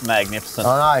just magnificent.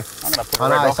 I know. I'm going to put I a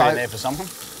red know, rocket so- in there for something.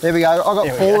 There we go. I've got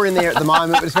There we 4 in there at the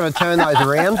moment. We're just going to turn those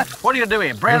around. What are you going to do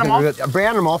here? Brown them off?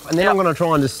 Brown them off, and then Yep. I'm going to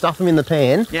try and just stuff them in the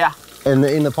pan. Yeah. In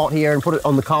the pot here and put it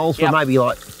on the coals for Yep. maybe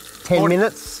like 10 40.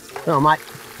 minutes. Oh, mate,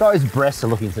 those breasts are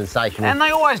looking sensational. And they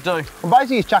always do. I'm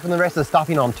basically just chucking the rest of the stuff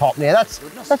in on top now. That's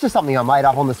just something I made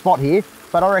up on the spot here,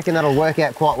 but I reckon that'll work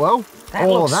out quite well. That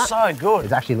All looks of that. so good.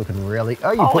 It's actually looking really...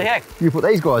 Oh, Holy heck. you put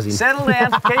these guys in. Settle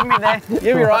down, keep them in there.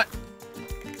 You'll be right.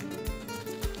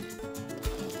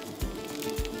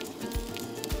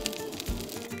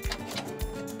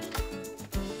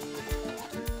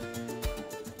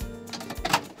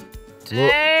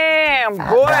 Damn,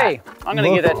 boy. I'm going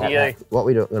to give that to you. What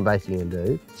we're basically going to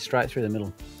do... Straight through the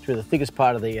middle, through the thickest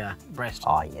part of the breast.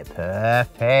 Oh, yeah,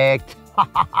 perfect.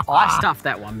 I stuffed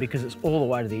that one because it's all the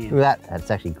way to the end. Look at that.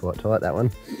 That's actually quite tight, that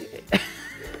one.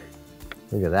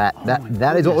 Look at that. Oh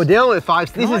that is what we're dealing with,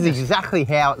 folks. This is exactly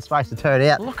how it's supposed to turn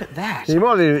out. Look at that. You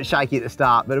might be a bit shaky at the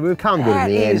start, but we've come good in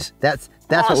the end. is- That's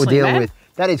what we're honestly, dealing man. with.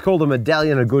 That is called a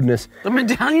medallion of goodness. The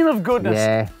medallion of goodness.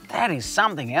 Yeah. That is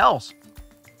something else.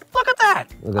 Look at that.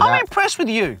 Look at I'm that. impressed with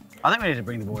you. I think we need to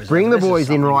bring the boys Bring over. the This is boys in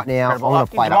something right now. incredible. I'm going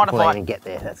to plate Do you up mind if before I- they even get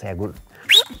there. That's how good.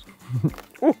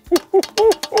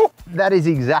 That is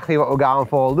exactly what we're going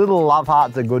for. Little love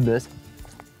hearts of goodness.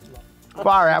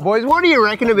 Far out, boys. What do you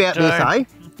reckon about this, eh?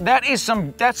 That's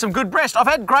some good breast. I've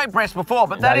had great breast before,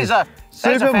 but that is a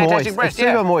super fantastic moist. breast. It's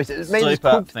super moist. It means it's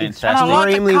Super cooked fantastic. And I like the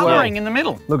extremely colouring well. in the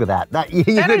middle. Look at that. You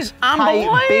That could is pay big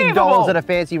unbelievable. dollars at a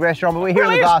fancy restaurant, but we're here in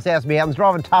the Really is. Glasshouse Mountains,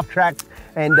 driving tough tracks,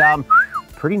 and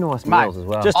pretty nice meals as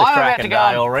well. Just a I'm about cracking to day go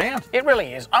on- all round. It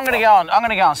really is. I'm going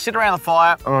to go and sit around the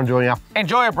fire, I'm enjoying you.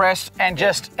 enjoy a breast, and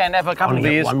have a couple of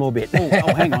beers. One more bit. Oh,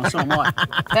 hang on, so am I.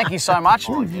 Thank you so much.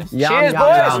 Cheers, Yum, boys.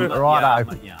 yum.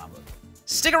 Righto.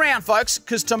 Stick around, folks,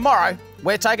 because tomorrow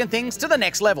we're taking things to the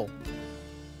next level.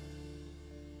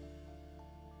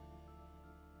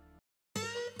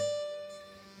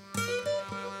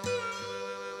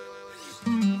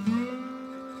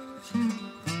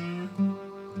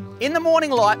 In the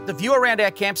morning light, the view around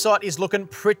our campsite is looking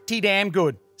pretty damn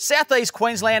good. Southeast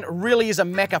Queensland really is a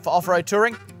mecca for off-road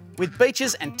touring, with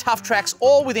beaches and tough tracks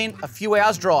all within a few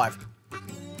hours' drive.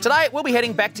 Today, we'll be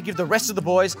heading back to give the rest of the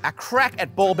boys a crack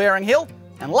at Ball Bearing Hill,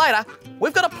 and later,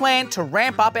 we've got a plan to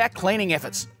ramp up our cleaning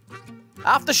efforts.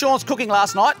 After Shaun's cooking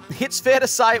last night, it's fair to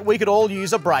say we could all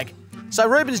use a break. So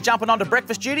Ruben's jumping on to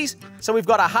breakfast duties, so we've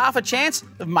got a half a chance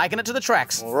of making it to the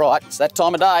tracks. All right, it's that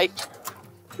time of day.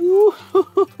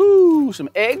 Ooh, some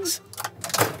eggs.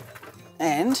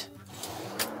 And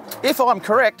if I'm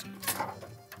correct,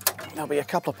 there'll be a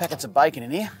couple of packets of bacon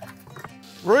in here.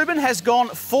 Ruben has gone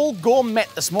full gourmet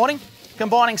this morning,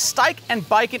 combining steak and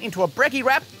bacon into a brekkie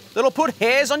wrap that'll put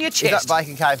hairs on your chest. If that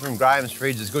bacon came from Graham's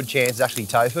fridge, there's a good chance it's actually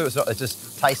tofu. It's not, it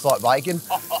just tastes like bacon.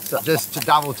 So just to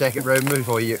double check it, Ruben,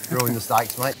 before you ruin the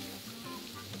steaks, mate.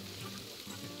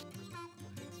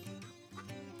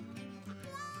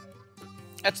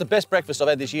 That's the best breakfast I've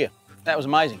had this year. That was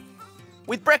amazing.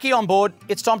 With brekkie on board,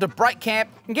 it's time to break camp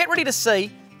and get ready to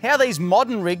see how these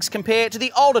modern rigs compare to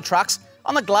the older trucks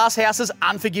on the Glasshouse's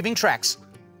unforgiving tracks.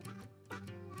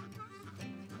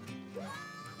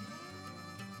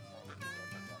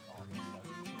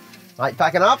 Mate,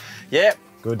 packing up? Yep.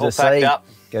 Good all to see. packed up.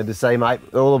 Good to see, mate.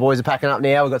 All the boys are packing up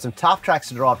now. We've got some tough tracks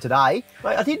to drive today.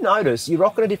 Mate, I did notice you're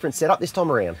rocking a different setup this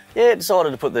time around. Yeah, decided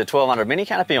to put the 1200 mini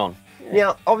canopy on.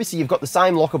 Now, obviously, you've got the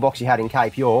same locker box you had in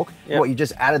Cape York. Yep. What, you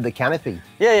just added the canopy?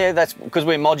 Yeah, that's because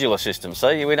we're modular systems,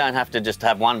 so we don't have to just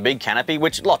have one big canopy,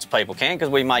 which lots of people can, because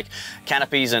we make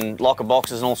canopies and locker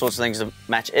boxes and all sorts of things to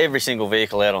match every single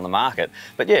vehicle out on the market.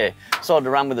 But yeah, decided to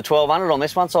run with the 1200 on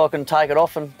this one so I can take it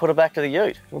off and put it back to the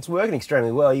ute. Well, it's working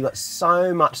extremely well. You've got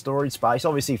so much storage space,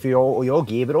 obviously, for all your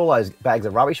gear, but all those bags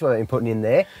of rubbish we've been putting in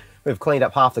there. We've cleaned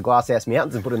up half the Glasshouse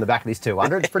Mountains and put it in the back of this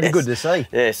 200. It's pretty good to see.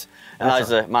 Yes,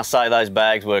 and must say those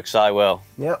bags work so well.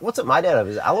 Yeah, what's it made out of?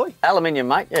 Is it alloy? Aluminium,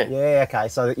 mate, yeah. Yeah, okay,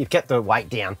 so you've kept the weight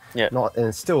down. Yeah. And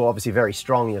it's still obviously very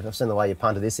strong. I've seen the way you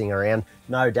punted this thing around.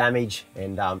 No damage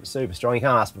and super strong. You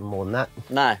can't ask for more than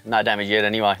that. No damage yet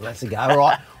anyway. Let's go. All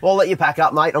right, well, I'll let you pack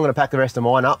up, mate. I'm going to pack the rest of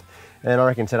mine up. And I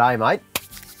reckon today, mate,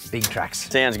 big tracks.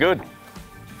 Sounds good.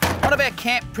 One of our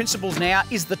camp principles now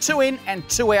is the 2 in and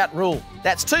 2 out rule.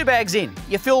 That's 2 bags in.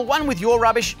 You fill one with your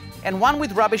rubbish and one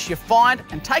with rubbish you find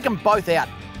and take them both out.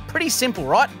 Pretty simple,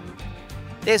 right?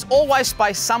 There's always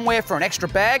space somewhere for an extra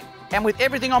bag, and with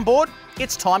everything on board,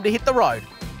 it's time to hit the road.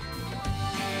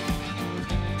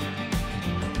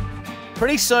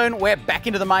 Pretty soon, we're back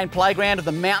into the main playground of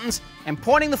the mountains and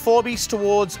pointing the Forbies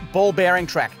towards Ball Bearing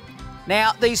Track.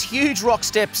 Now, these huge rock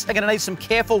steps are going to need some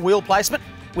careful wheel placement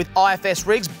with IFS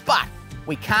rigs, but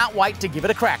we can't wait to give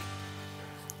it a crack.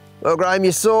 Well, Graham,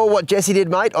 you saw what Jesse did,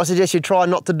 mate. I suggest you try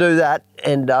not to do that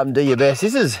and do your best.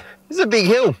 This is a big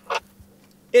hill.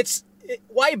 It's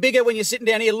way bigger when you're sitting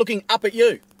down here looking up at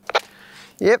you.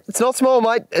 Yep, it's not small,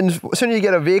 mate. And as soon as you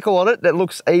get a vehicle on it, that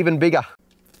looks even bigger.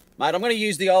 Mate, I'm going to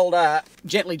use the old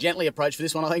gently approach for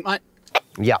this one, I think, mate.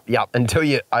 Yep. Until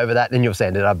you're over that, then you'll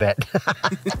send it, I bet.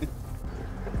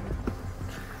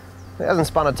 It hasn't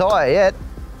spun a tyre yet.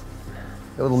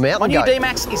 A little mountain My new goat.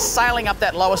 DMAX is sailing up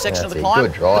that lower section of the climb,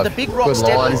 good drive. but the big rock Good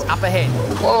step line. is up ahead.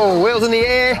 Whoa, wheels in the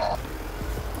air.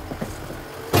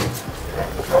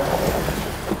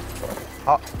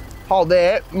 Oh, hold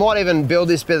there. Might even build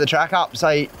this bit of the track up so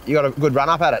you got a good run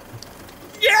up at it.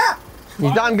 Yeah!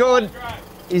 He's done good.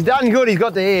 He's done good. He's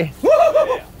got the air.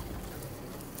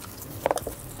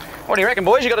 What do you reckon,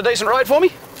 boys? You got a decent ride for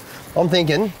me? I'm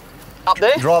thinking Up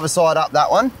there? driver's side up that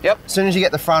one. Yep. As soon as you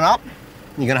get the front up,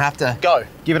 you're going to have to Go.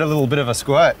 give it a little bit of a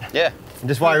squirt. Yeah. And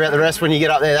just worry about the rest when you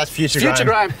get up there. That's future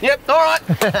Graham. Yep, all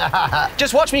right.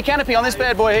 Just watch me canopy on this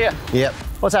bad boy here. Yep.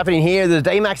 What's happening here, the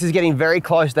DMAX is getting very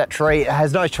close to that tree. It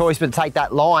has no choice but to take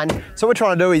that line. So what we're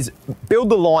trying to do is build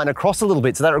the line across a little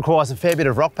bit, so that requires a fair bit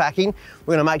of rock packing.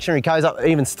 We're gonna make sure he goes up an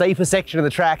even steeper section of the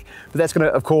track, but that's gonna,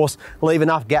 of course, leave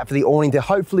enough gap for the awning to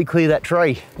hopefully clear that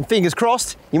tree. And fingers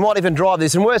crossed, you might even drive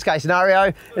this. In worst case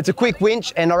scenario, it's a quick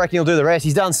winch, and I reckon he'll do the rest.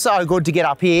 He's done so good to get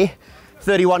up here.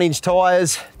 31-inch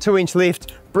tyres, 2-inch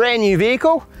lift, brand new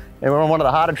vehicle, and we're on one of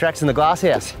the harder tracks in the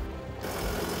Glasshouse.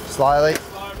 Slowly.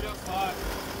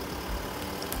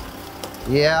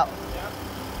 Yeah.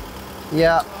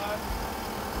 Yeah.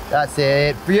 That's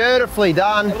it. Beautifully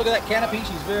done. Have a look at that canopy.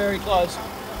 She's very close.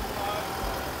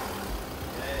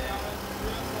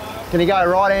 Can you go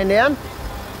right hand down?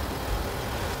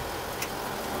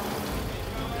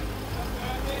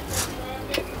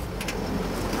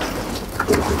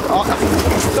 Oh,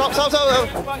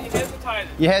 stop.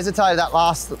 You hesitated that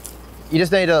last. You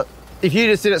just need to. If you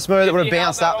just did it smooth, it would have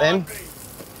bounced up then.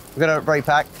 We've got to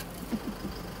repack.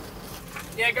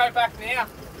 Yeah, go back now.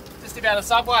 Just about a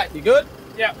subway. You good?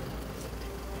 Yep.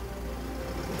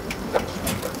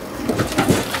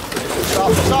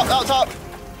 Stop.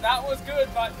 That was good,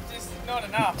 but just not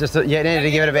enough. Just, yeah, needed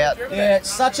to give it about Yeah, it's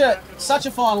such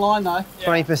a fine line though.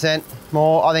 20%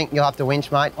 more. I think you'll have to winch,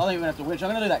 mate. I think we're gonna have to winch. I'm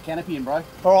gonna do that canopy in, bro.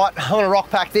 All right, I'm gonna rock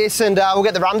pack this and we'll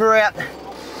get the runner out.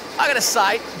 I gotta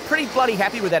say, pretty bloody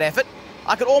happy with that effort.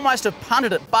 I could almost have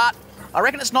punted it, but I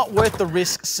reckon it's not worth the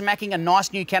risk smacking a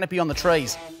nice new canopy on the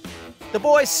trees. The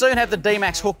boys soon have the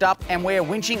DMAX hooked up and we're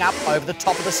winching up over the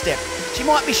top of the step. She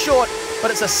might be short,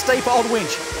 but it's a steep old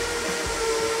winch.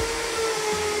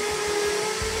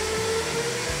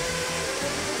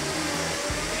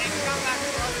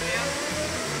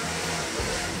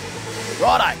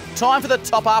 Righto, time for the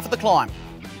top half of the climb.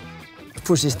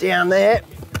 Push this down there.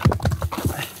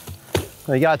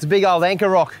 There you go, it's a big old anchor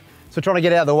rock. So we're trying to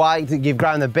get out of the way to give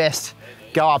Graham the best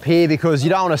go up here because you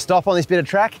don't want to stop on this bit of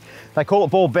track. They call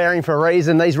it ball bearing for a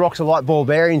reason. These rocks are like ball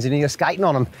bearings and you're skating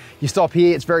on them. You stop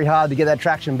here, it's very hard to get that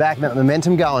traction back and that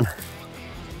momentum going.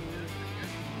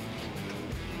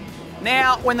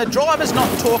 Now, when the driver's not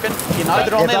talking, you know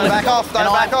they're on their limit. Back off, and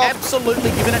I'm back off.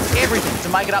 absolutely giving it everything to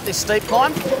make it up this steep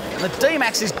climb. And the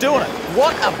DMAX is doing it.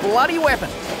 What a bloody weapon.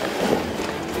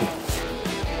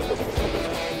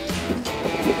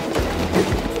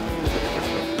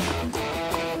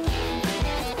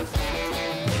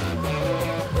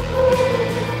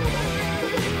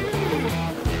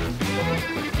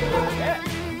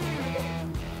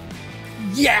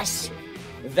 Yes!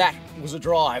 That was a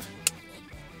drive.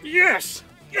 Yes!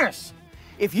 Yes!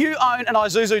 If you own an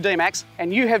Isuzu DMAX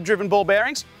and you have driven ball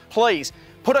bearings, please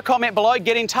put a comment below,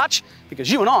 get in touch,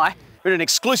 because you and I are in an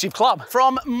exclusive club.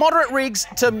 From moderate rigs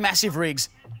to massive rigs,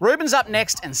 Ruben's up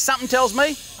next and something tells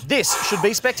me this should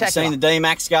be spectacular. Seen the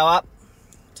DMAX go up?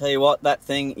 Tell you what, that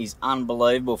thing is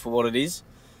unbelievable for what it is.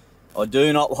 I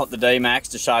do not want the DMAX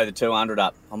to show the 200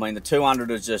 up. I mean, the 200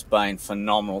 has just been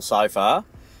phenomenal so far,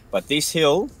 but this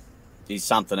hill is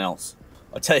something else.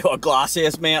 I tell you what,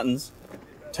 Glasshouse Mountains,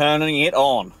 turning it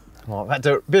on. Well, that's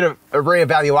a bit of a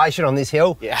re-evaluation on this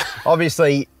hill. Yeah.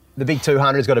 Obviously, the big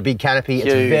 200's got a big canopy. It's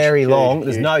Huge, very long. huge,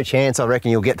 There's huge. no chance, I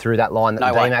reckon, you'll get through that line that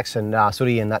No the way. DMAX and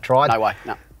Sooty and that tried. No way,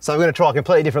 no. So we're going to try a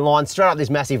completely different line, straight up this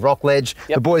massive rock ledge.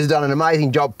 Yep. The boys have done an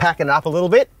amazing job packing it up a little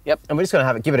bit. Yep. And we're just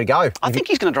going to give it a go. I think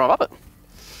he's going to drive up it.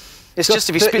 It's just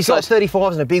if he He's spits got those...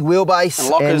 35s and a big wheelbase. And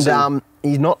lockers and-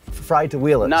 he's not afraid to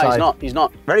wheel it. No, so he's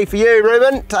not. Ready for you,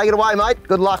 Ruben. Take it away, mate.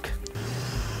 Good luck.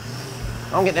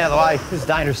 I'm getting out of the way. This is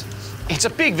dangerous. It's a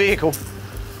big vehicle. Just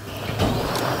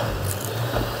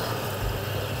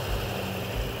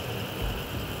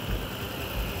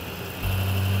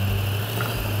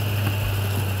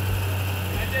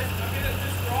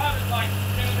drive it like,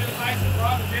 get a bit of pace and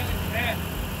drive it gently from there.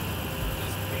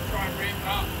 Just try and ramp it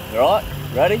up. All right,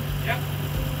 ready? Yep.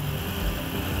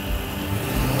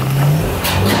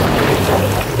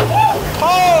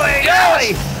 Holy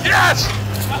moly! Yes!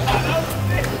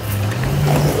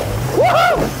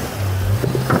 Woohoo!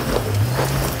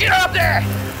 Get up there!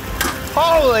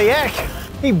 Holy heck!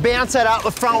 He bounced that up,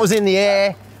 the front was in the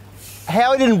air.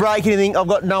 How he didn't break anything, I've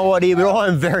got no idea, but I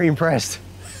am very impressed.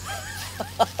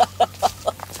 Could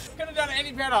have done it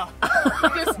any better.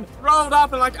 It just rolled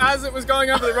up and like as it was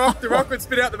going over the rock would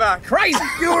spit out the back. Crazy!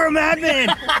 You were a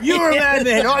madman! You were a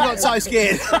madman! I got so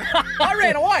scared. I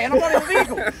ran away and I'm not in the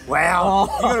vehicle. Wow.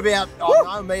 You got about,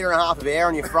 a metre and a half of air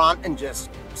on your front and just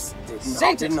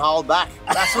didn't hold back.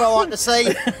 That's what I like to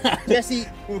see. Jesse,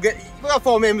 we've got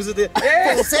 4 members of the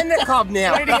full Senate Club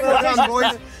now. Well done,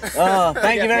 boys. Oh,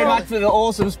 thank you very much for the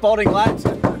awesome spotting, lads.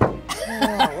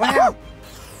 Oh, wow.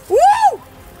 Woo!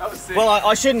 That was sick. Well,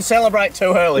 I shouldn't celebrate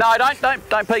too early. No,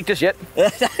 don't peek just yet.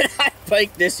 Don't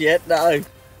peak this yet, no.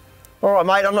 All right,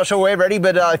 mate, I'm not sure we're ready,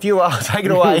 but if you are, take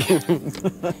it away.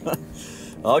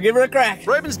 I'll give her a crack.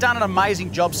 Ruben's done an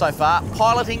amazing job so far,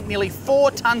 piloting nearly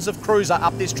 4 tonnes of cruiser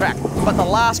up this track, but the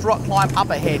last rock climb up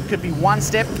ahead could be one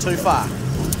step too far.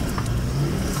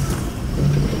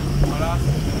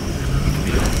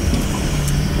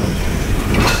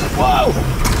 Whoa!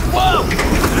 Whoa!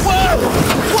 Whoa!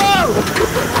 Whoa!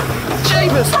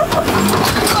 Jeebus!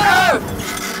 Oh!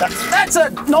 That's a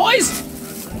noise!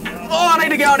 Oh, I need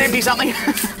to go and empty something.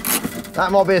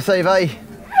 That might be a CV.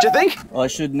 Do you think? I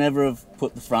should never have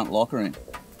put the front locker in.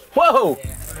 Whoa! Look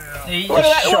at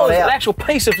that! Shot Oh, it's out. an actual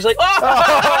piece of... Oh!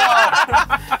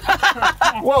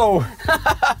 Whoa!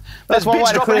 That's one bits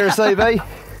way to dropping clear a out. CV.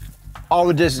 I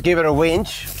would just give it a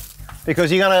winch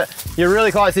because you're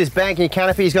really close to this bank and your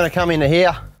canopy is going to come into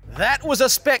here. That was a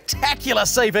spectacular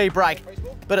CV break,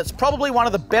 but it's probably one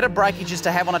of the better breakages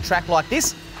to have on a track like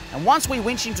this, and once we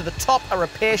winch him to the top, a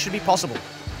repair should be possible.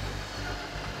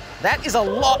 That is a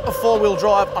lot of four-wheel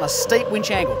drive on a steep winch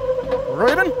angle.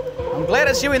 Ruben, I'm glad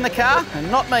it's you in the car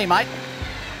and not me, mate.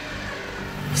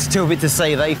 Still a bit to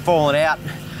CV falling out.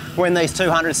 When these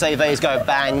 200 CVs go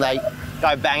bang, they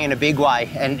go bang in a big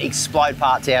way and explode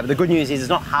parts out. But the good news is it's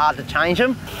not hard to change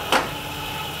them.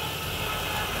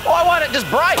 Why won't it just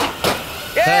break?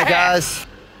 Yeah. There it goes.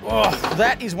 Oh,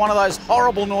 that is one of those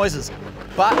horrible noises,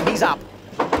 but he's up.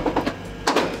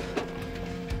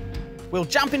 We'll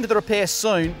jump into the repair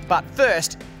soon, but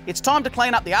first, it's time to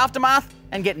clean up the aftermath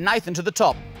and get Nathan to the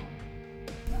top.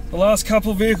 The last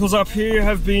couple vehicles up here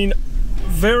have been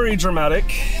very dramatic,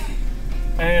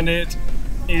 and it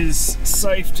is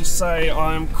safe to say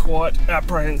I'm quite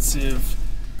apprehensive.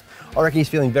 I reckon he's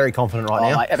feeling very confident right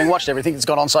now. Mate, having watched everything that's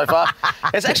gone on so far,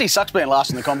 it actually sucks being last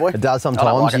in the convoy. It does sometimes.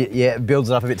 I don't like it. Yeah, it builds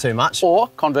it up a bit too much. Or,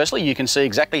 conversely, you can see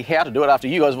exactly how to do it after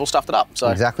you guys have all stuffed it up. So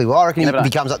exactly. Well, I reckon if he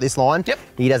comes up this line, yep,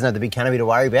 he doesn't have the big canopy to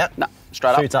worry about. No, straight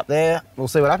up. Shoots up there. We'll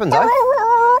see what happens, eh?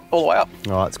 All the way up.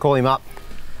 All right, let's call him up.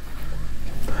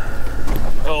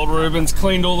 Old Ruben's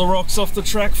cleaned all the rocks off the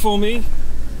track for me.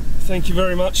 Thank you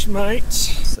very much, mate.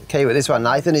 So the key with this one,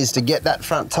 Nathan, is to get that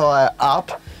front tyre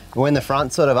up. When the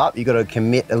front's sort of up, you've got to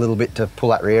commit a little bit to pull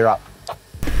that rear up.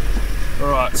 All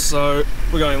right, so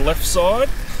we're going left side.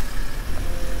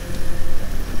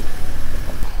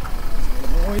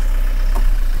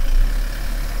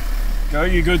 Go,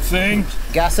 you good thing.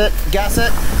 Gas it, gas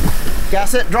it,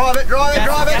 gas it, drive it, drive it,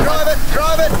 drive it, drive it,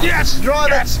 drive it. Yes,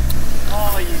 drive it.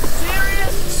 Oh, are you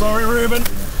serious? Sorry, Ruben.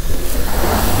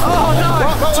 Oh,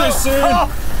 no. Too soon. Oh.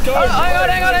 Go. Hang on,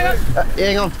 hang on, hang on.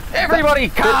 Hang on. Everybody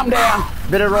calm down.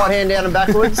 Bit of right hand down and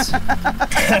backwards.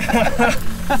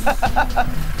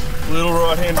 Little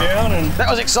right hand down and that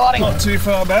was exciting. Not too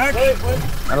far back.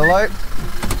 And a low.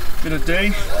 Bit of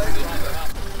D.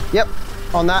 Yep,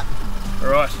 on that. All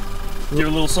right. Give it a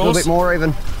little sauce. A little bit more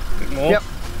even. Bit more. Yep.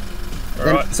 All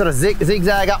then right. Sort of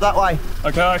zigzag up that way.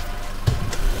 Okay.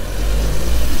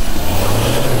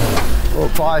 Oh,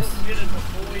 close.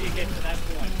 Before you get to that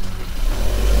point.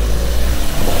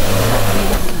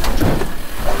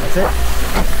 That's it.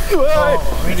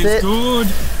 Oh, it is it. good.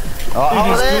 Oh,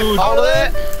 hold it there, good. hold it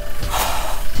there.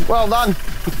 Well done.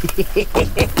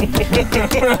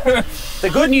 The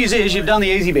good news is you've done the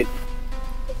easy bit.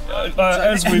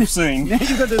 As we've seen. Now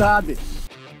you've got to do the hard bit.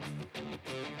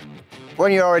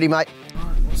 When you're ready, mate.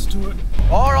 Let's do it.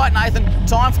 All right, Nathan,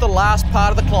 time for the last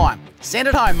part of the climb. Send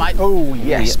it home, mate. Oh,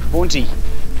 yes, bunty.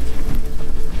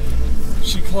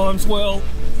 She climbs well.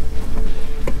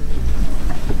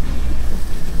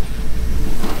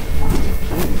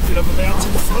 Bit of a bounce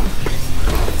in the front.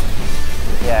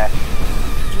 Yeah.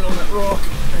 Get on that rock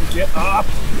and get up.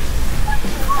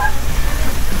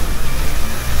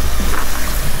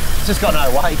 It's just got no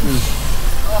weight.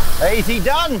 Easy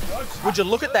done. Would you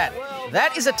look at that?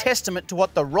 That is a testament to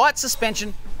what the right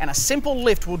suspension and a simple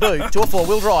lift will do to a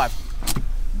four-wheel drive.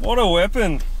 What a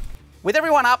weapon. With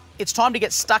everyone up, it's time to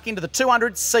get stuck into the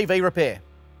 200 CV repair.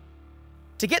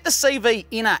 To get the CV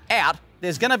inner out,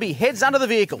 there's going to be heads under the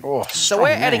vehicle. Oh, so we're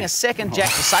adding a second jack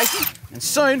for safety, and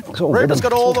soon, Ruben's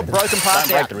got all the broken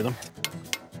parts out. the rhythm.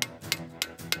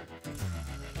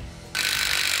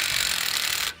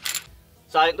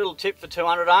 So, little tip for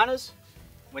 200 owners,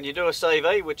 when you do a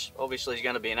CV, which obviously is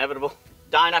going to be inevitable,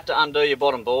 don't have to undo your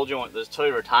bottom ball joint. There's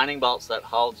two retaining bolts that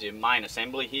holds your main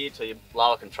assembly here to your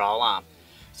lower control arm.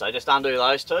 So just undo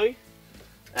those two,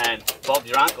 and Bob's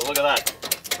your uncle, look at that.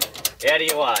 Out of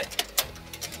your way.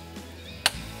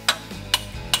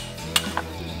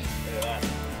 Look at that.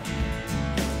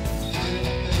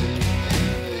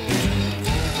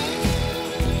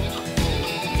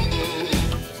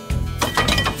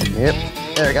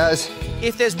 Yep, there it goes.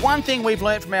 If there's one thing we've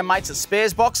learned from our mates at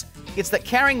Spares Box, it's that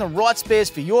carrying the right spares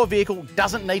for your vehicle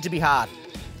doesn't need to be hard.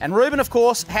 And Ruben, of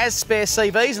course, has spare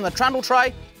CVs in the trundle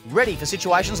tray, ready for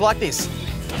situations like this.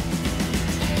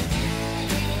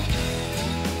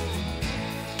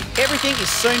 Everything is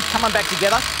soon coming back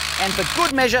together, and for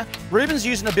good measure, Ruben's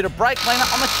using a bit of brake cleaner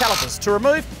on the calipers to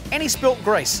remove any spilt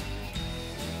grease.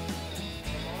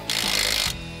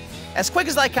 As quick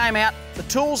as they came out, the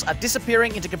tools are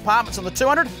disappearing into compartments on the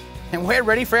 200, and we're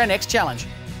ready for our next challenge.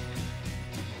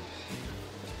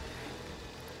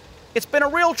 It's been a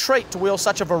real treat to wheel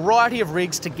such a variety of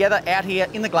rigs together out here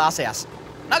in the Glasshouse.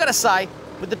 And I've got to say,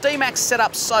 with the DMAX set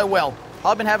up so well,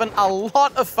 I've been having a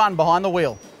lot of fun behind the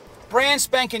wheel. Brand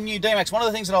spanking new DMAX, one of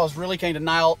the things that I was really keen to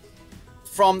nail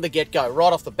from the get-go,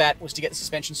 right off the bat, was to get the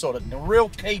suspension sorted. And a real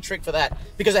key trick for that,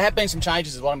 because there have been some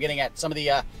changes is what I'm getting at. Some of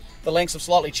the lengths have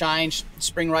slightly changed,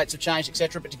 spring rates have changed,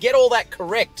 etc. But to get all that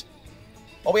correct,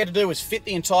 all we had to do was fit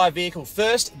the entire vehicle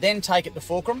first, then take it to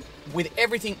Fulcrum with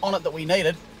everything on it that we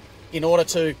needed, in order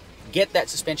to get that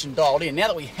suspension dialed in. Now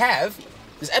that we have,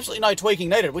 there's absolutely no tweaking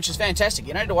needed, which is fantastic.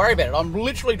 You don't need to worry about it. I'm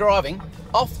literally driving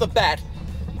off the bat,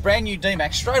 brand new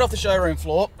DMAX, straight off the showroom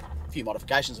floor, a few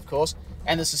modifications of course,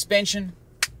 and the suspension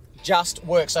just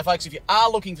works. So folks, if you are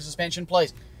looking for suspension,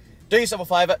 please do yourself a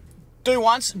favour, do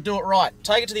once and do it right.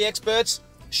 Take it to the experts,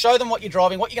 show them what you're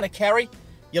driving, what you're going to carry,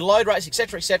 your load rates,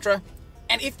 etc, etc.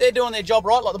 And if they're doing their job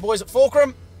right, like the boys at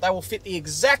Fulcrum, they will fit the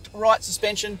exact right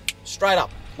suspension straight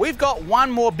up. We've got one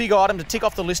more big item to tick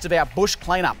off the list of our bush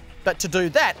cleanup, but to do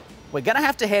that, we're going to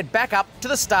have to head back up to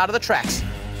the start of the tracks.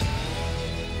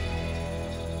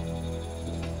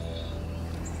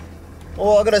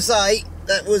 Well, I've got to say,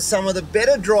 that was some of the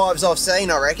better drives I've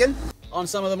seen, I reckon. On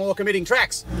some of the more committing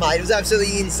tracks. Mate, it was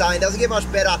absolutely insane. Doesn't get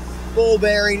much better. Ball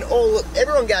bearing,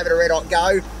 everyone gave it a red hot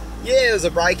go. Yeah, it was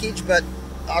a breakage, but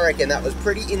I reckon that was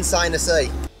pretty insane to see.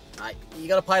 Mate, you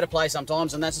got to pay to play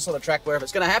sometimes, and that's the sort of track where if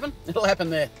it's going to happen, it'll happen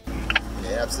there.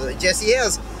 Yeah, absolutely. Jesse,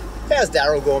 how's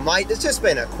Daryl gone, mate? It's just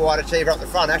been a quiet achiever up the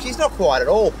front. Actually, he's not quiet at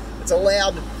all. It's a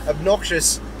loud,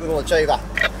 obnoxious little achiever.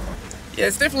 Yeah,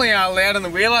 it's definitely loud in the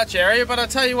wheel arch area, but I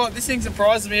tell you what, this thing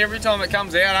surprises me every time it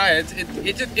comes out, eh?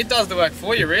 It does the work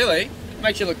for you, really. It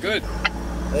makes you look good.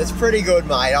 It's pretty good,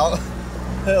 mate.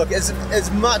 Look,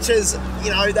 as much as,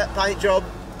 you know, that paint job,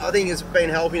 I think has been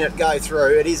helping it go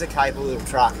through, it is a capable little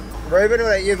truck. Ruben, what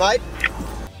about you, mate?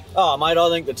 Oh, mate, I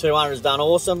think the 200's done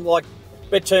awesome. Like, a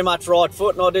bit too much right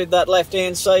foot, and I did that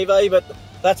left-hand CV, but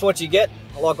that's what you get.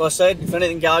 Like I said, if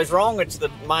anything goes wrong, it's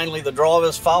mainly the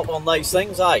driver's fault on these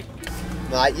things, eh?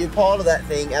 Mate, you piloted that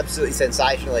thing absolutely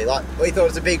sensationally. Like, we thought it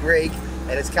was a big rig,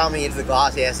 and it's coming into the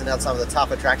Glasshouse and on some of the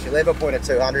tougher tracks you'll ever point a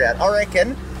 200 at. I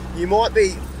reckon you might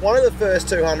be one of the first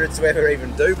 200s to ever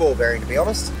even do ball bearing, to be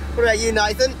honest. What about you,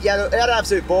 Nathan? You had an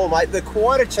absolute ball, mate. The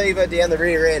quiet achiever down the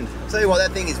rear end. I'll tell you what,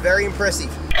 that thing is very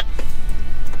impressive.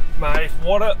 Mate,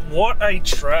 what a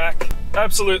track.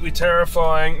 Absolutely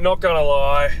terrifying, not gonna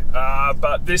lie,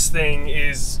 but this thing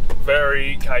is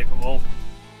very capable.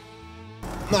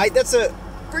 Mate, that's a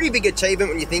pretty big achievement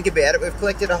when you think about it. We've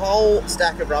collected a whole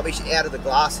stack of rubbish out of the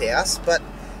Glasshouse, but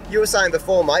you were saying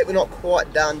before, mate, we're not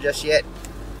quite done just yet.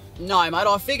 No, mate,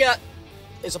 I figure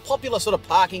there's a popular sort of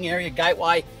parking area,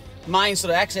 gateway, main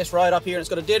sort of access road up here, and it's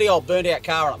got a dirty old burnt out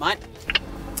car on it, mate.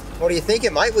 What are you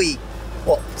thinking, mate?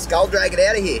 Skull drag it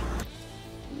out of here?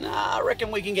 Nah, I reckon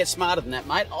we can get smarter than that,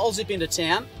 mate. I'll zip into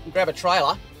town and grab a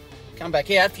trailer, come back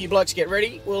out, for you blokes get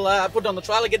ready, we'll put it on the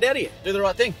trailer, get out of here, do the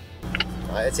right thing.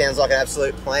 It sounds like an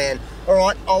absolute plan. All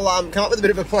right, I'll come up with a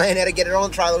bit of a plan how to get it on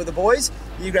the trailer with the boys.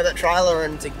 You grab that trailer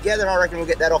and together I reckon we'll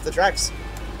get that off the tracks.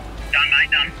 Done, mate,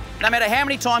 done. No matter how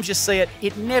many times you see it,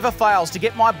 it never fails to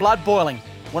get my blood boiling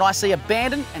when I see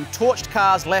abandoned and torched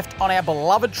cars left on our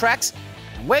beloved tracks.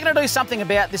 And we're going to do something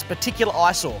about this particular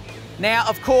eyesore. Now,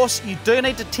 of course, you do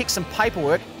need to tick some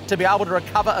paperwork to be able to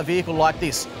recover a vehicle like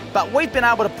this, but we've been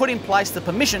able to put in place the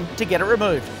permission to get it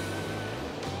removed.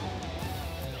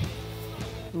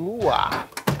 Ooh, ah.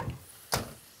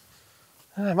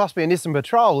 It must be a Nissan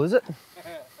Patrol, is it?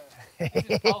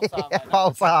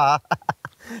 Pulsar.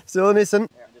 Still a Nissan.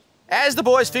 As the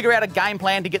boys figure out a game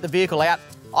plan to get the vehicle out,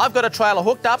 I've got a trailer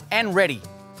hooked up and ready.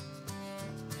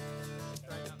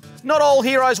 Not all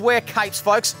heroes wear capes,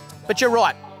 folks, but you're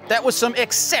right. That was some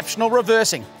exceptional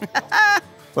reversing.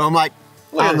 Well, mate,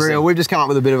 unreal. We've just come up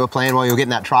with a bit of a plan while you're getting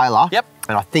that trailer. Yep.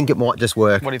 And I think it might just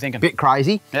work. What are you thinking? Bit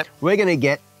crazy. Yep. We're going to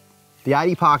get the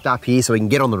 80 parked up here so we can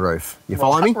get on the roof. You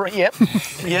follow me? Yep.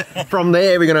 Yep. From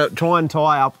there, we're going to try and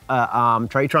tie up a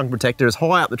tree trunk protector as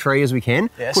high up the tree as we can.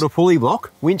 Yes. Put a pulley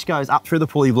block. Winch goes up through the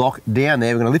pulley block down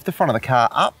there. We're going to lift the front of the car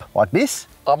up like this.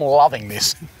 I'm loving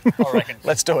this. I reckon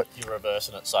Let's do it. you're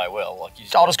reversing it so well. Like you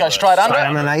I'll just go straight under. Straight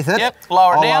underneath it. Yep,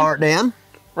 lower it down. I'll lower it down.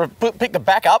 Pick the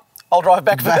back up. I'll drive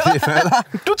back Back a bit further.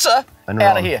 Dootsa, And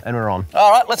out of here. And we're on.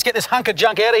 All right, let's get this hunk of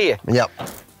junk out of here. Yep.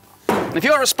 And if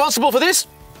you're responsible for this,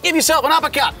 give yourself an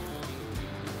uppercut.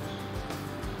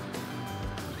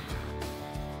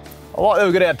 I like that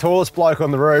we've got our tallest bloke on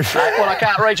the roof. When I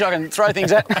can't reach, I can throw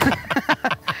things at.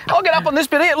 I'll get up on this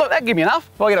bit here. Look, that'll give me enough.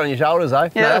 I'll get it on your shoulders though. Yeah,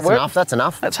 no, that'll that's work. enough, that's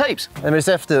enough. That's heaps. And we just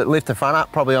have to lift the front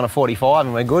up, probably on a 45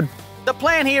 and we're good. The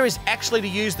plan here is actually to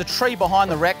use the tree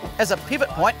behind the wreck as a pivot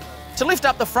point to lift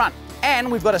up the front. And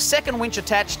we've got a second winch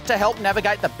attached to help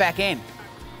navigate the back end.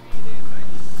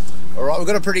 All right, we've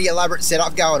got a pretty elaborate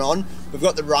setup going on. We've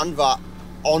got the runva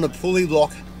on a pulley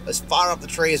block as far up the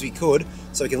tree as we could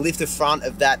so we can lift the front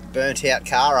of that burnt out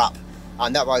car up.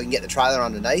 And that way we can get the trailer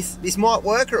underneath. This might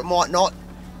work or it might not,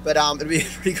 but it'll be a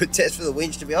pretty good test for the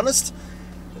winch, to be honest.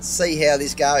 Let's see how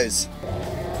this goes.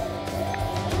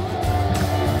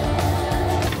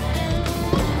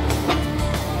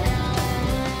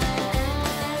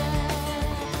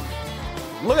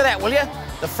 that, will you?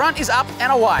 The front is up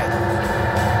and away.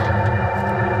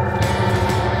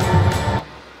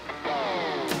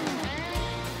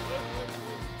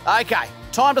 Okay,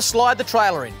 time to slide the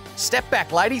trailer in. Step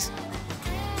back, ladies.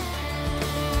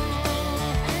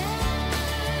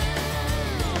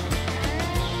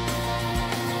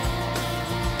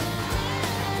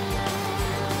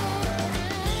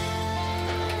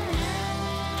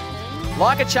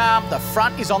 Like a charm, the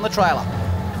front is on the trailer.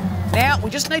 Now, we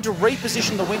just need to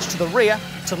reposition the winch to the rear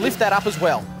to lift that up as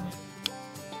well.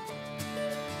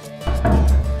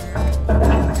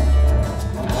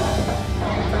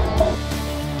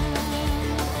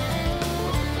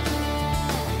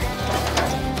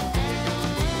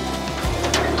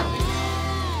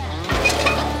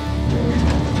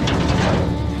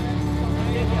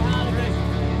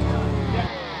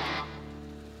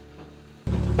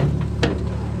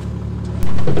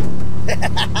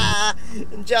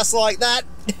 And just like that,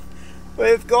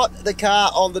 we've got the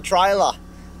car on the trailer.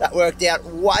 That worked out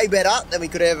way better than we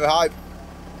could ever hope.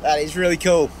 That is really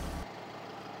cool.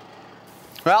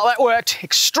 Well, that worked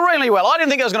extremely well. I didn't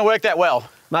think it was going to work that well.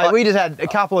 Mate, we just had a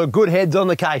couple of good heads on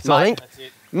the case, I think.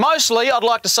 Mostly, I'd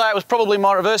like to say it was probably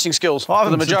my reversing skills for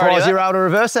the majority of surprised that. you were able to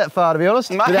reverse that far, to be honest,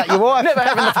 without your wife. never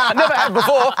have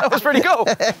before. That was pretty cool.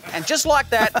 And just like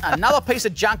that, another piece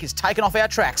of junk is taken off our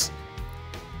tracks.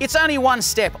 It's only one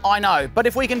step, I know, but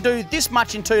if we can do this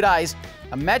much in 2 days,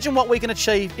 imagine what we can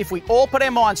achieve if we all put our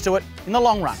minds to it in the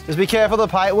long run. Just be careful of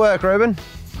the paint work, Ruben.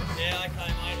 Yeah,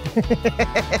 okay, mate.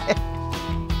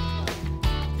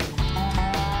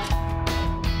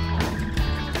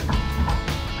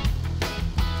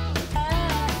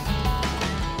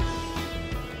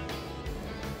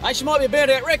 Hey, she might be a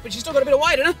burnt out wreck, but she's still got a bit of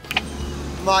weight in her.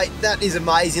 Mate, that is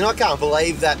amazing. I can't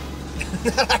believe that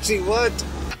that actually worked.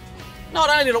 Not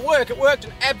only did it worked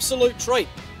an absolute treat.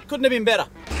 Couldn't have been better.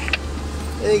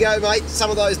 There you go, mate. Some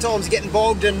of those times getting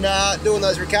bogged and doing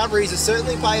those recoveries has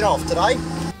certainly paid off today.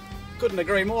 Couldn't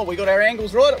agree more. We got our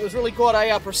angles right. It was really quite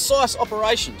a precise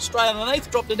operation. Straight underneath,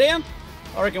 dropped it down.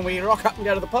 I reckon we rock up and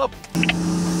go to the pub.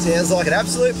 Sounds like an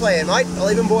absolute plan, mate.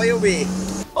 I'll even buy you a beer.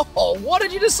 Oh, what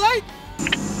did you just say?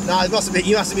 No, you must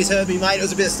have misheard me, mate. It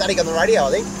was a bit of static on the radio,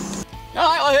 I think. No,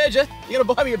 I heard you. You're going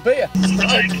to buy me a beer.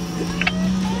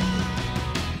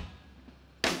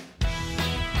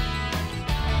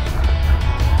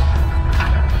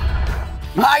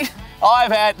 Mate, I've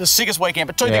had the sickest weekend,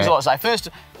 but two things I'd like to say. First,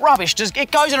 rubbish.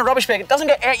 It goes in a rubbish bag. It doesn't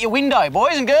go out your window,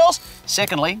 boys and girls.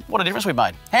 Secondly, what a difference we've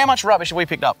made. How much rubbish have we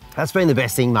picked up? That's been the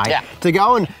best thing, mate. Yeah. To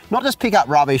go and not just pick up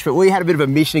rubbish, but we had a bit of a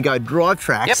mission to go drive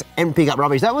tracks and pick up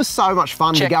rubbish. That was so much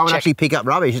fun to go and actually pick up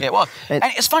rubbish. Yeah, it was. And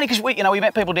it's funny because we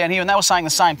met people down here and they were saying the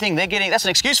same thing. That's an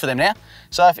excuse for them now.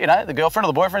 So if the girlfriend or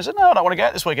the boyfriend said, no, I don't want to go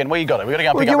out this weekend. Well, you got it. We've got to go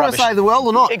and pick up rubbish. Do you want to save the world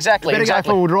or not? Exactly. Better go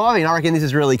for driving. I reckon this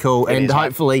is really cool, and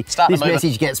hopefully this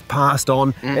message gets passed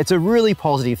on. It's a really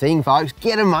positive thing, folks.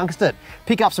 Get amongst it.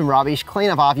 Pick up some rubbish, clean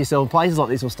up after yourself. Places like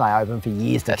this will stay open for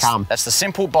years to come. That's the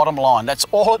simple bottom line. That's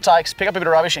all it takes. Pick up a bit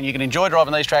of rubbish and you can enjoy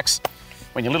driving these tracks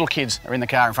when your little kids are in the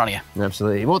car in front of you.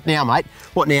 Absolutely. What now, mate?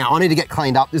 What now? I need to get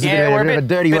cleaned up. This is a bit of a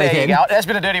dirty weekend. There you go. It has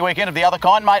been a dirty weekend of the other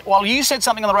kind, mate. Well, you said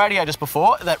something on the radio just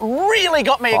before that really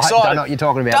got me excited. I don't know what you're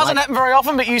talking about, Doesn't happen very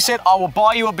often, but you said, I will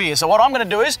buy you a beer. So what I'm going to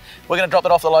do is, we're going to drop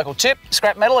that off the local tip,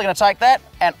 scrap metal, they're going to take that,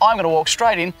 and I'm going to walk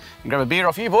straight in and grab a beer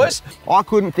off you boys. I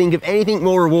couldn't think of anything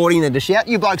more rewarding than to shout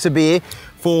you blokes a beer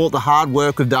for the hard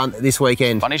work we've done this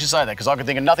weekend. Funny you should say that, because I could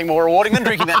think of nothing more rewarding than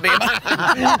drinking that beer,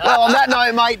 mate. Well, on that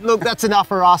note, mate, look, that's enough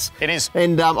for us. It is.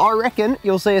 And I reckon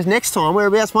you'll see us next time.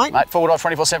 Whereabouts, mate? Mate, Forward Drive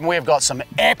 24/7, we've got some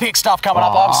epic stuff coming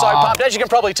up. I'm so pumped. As you can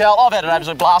probably tell, I've had an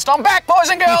absolute blast. I'm back,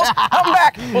 boys and girls. I'm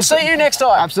back. We'll see you next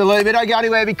time. Absolutely, but don't go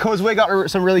anywhere because we've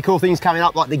got some really cool things coming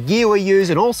up, like the gear we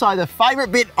use, and also the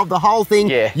favourite bit of the whole thing,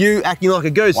 you acting like a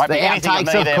goose. Won't the be anything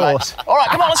outtakes, of me of course. Mate. All right,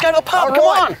 come on, let's go to the pub. Come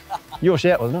on. Your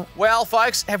shout, wasn't it? Well,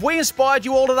 folks, have we inspired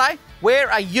you all today?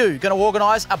 Where are you going to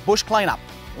organise a bush cleanup?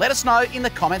 Let us know in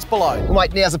the comments below. Well,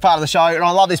 mate, now's the part of the show, and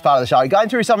I love this part of the show, going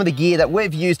through some of the gear that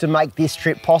we've used to make this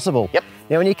trip possible. Yep.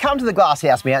 Now, when you come to the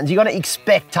Glasshouse Mountains, you've got to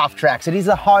expect tough tracks. It is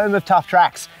the home of tough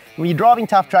tracks. When you're driving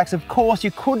tough tracks, of course,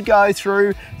 you could go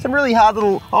through some really hard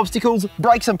little obstacles,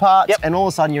 break some parts, and all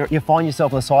of a sudden you find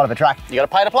yourself on the side of a track. You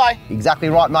got to pay to play. Exactly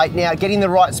right, mate. Now, getting the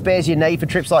right spares you need for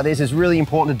trips like this is really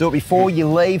important to do it before you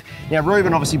leave. Now,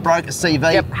 Ruben obviously broke a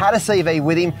CV, had a CV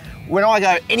with him. When I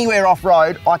go anywhere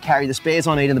off-road, I carry the spares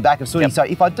I need in the back of Sooty. So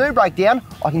if I do break down,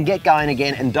 I can get going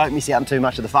again and don't miss out on too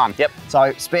much of the fun.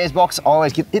 So spares box, I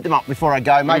always hit them up before I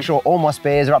go, make sure all my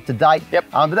spares are up to date.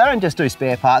 But they don't just do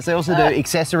spare parts, they also do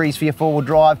accessories. accessories for your four-wheel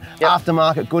drive,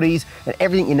 aftermarket goodies, and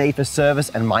everything you need for service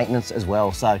and maintenance as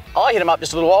well. So I hit them up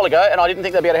just a little while ago and I didn't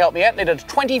think they'd be able to help me out. Needed a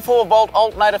 24-volt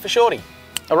alternator for Shorty.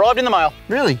 Arrived in the mail.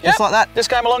 Really? Just like that? Just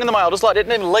came along in the mail, just like it.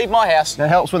 Didn't even leave my house. It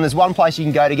helps when there's one place you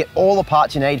can go to get all the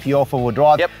parts you need for your four-wheel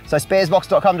drive. Yep. So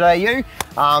sparesbox.com.au.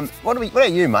 What are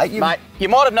you, mate? Mate, you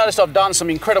might have noticed I've done some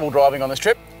incredible driving on this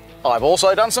trip. I've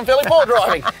also done some fairly poor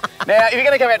driving. Now, if you're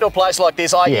going to come out to a place like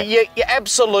this, you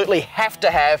absolutely have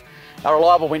to have a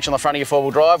reliable winch on the front of your four-wheel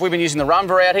drive. We've been using the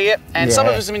Rumver out here, and some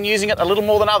of us have been using it a little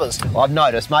more than others. I've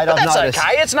noticed, mate. But that's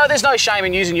okay. There's no shame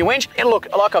in using your winch. And look,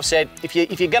 like I've said, if you're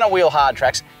going to wheel hard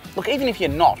tracks, look, even if you're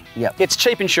not, it's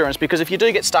cheap insurance, because if you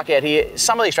do get stuck out here,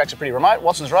 some of these tracks are pretty remote.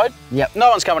 Watson's Road. No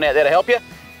one's coming out there to help you.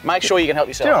 Make sure you can help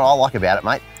yourself. Do you know what I like about it,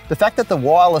 mate? The fact that the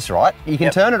wireless, right, you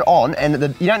can turn it on and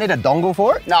you don't need a dongle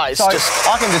for it. No, it's just...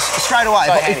 I can just straight away,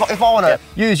 if I want to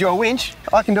use your winch,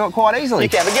 I can do it quite easily. You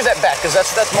can, but give that back, because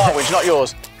that's my winch, not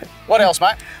yours. What else,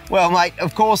 mate? Well, mate,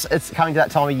 of course, it's coming to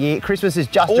that time of year. Christmas is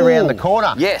just around the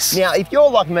corner. Yes. Now, if you're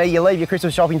like me, you leave your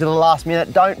Christmas shopping to the last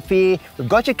minute, don't fear. We've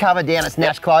got you covered down at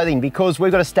Snatch Clothing, because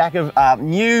we've got a stack of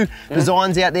new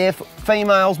designs out there for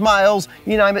females, males,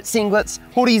 you name it, singlets,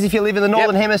 hoodies if you live in the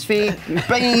Northern Hemisphere,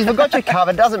 beanies, we've got you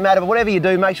covered. Doesn't matter, but whatever you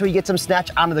do, make sure you get some Snatch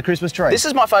under the Christmas tree. This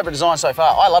is my favourite design so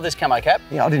far. I love this camo cap.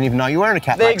 Yeah, I didn't even know you were wearing a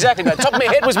cap, mate. Exactly, mate. Top of my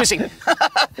head was missing.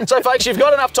 So, folks, you've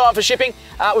got enough time for shipping.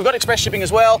 We've got express shipping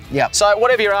as well. So,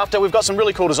 whatever you're after, we've got some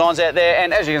really cool designs out there,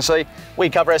 and as you can see,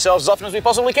 we cover ourselves as often as we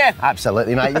possibly can.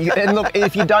 Absolutely, mate. And look,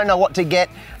 if you don't know what to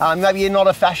get, maybe you're not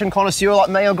a fashion connoisseur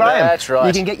like me or Graham. That's right.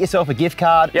 You can get yourself a gift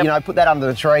card, you know, put that under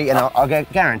the tree, and I'll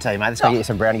guarantee, mate, it's going to get you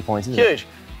some brownie points, isn't it? Huge.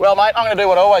 Well, mate, I'm going to do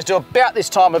what I always do about this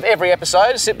time of every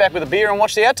episode, sit back with a beer and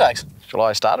watch the outtakes. Shall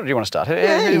I start, or do you want to start?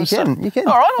 Yeah, you can.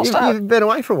 All right, I'll start. You've been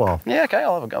away for a while. Yeah, okay,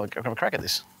 I'll have a crack at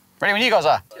this. Ready when you guys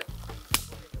are?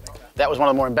 That was one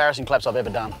of the more embarrassing claps I've ever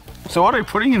done. So what are you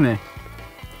putting in there?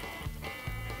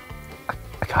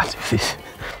 I can't do this.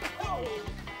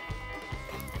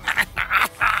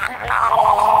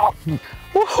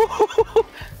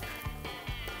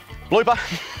 Blooper.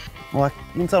 My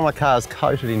inside of my car is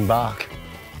coated in bark.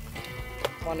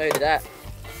 I knew that.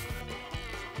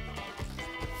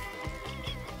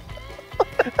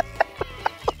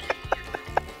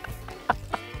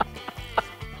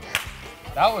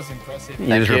 That was impressive. You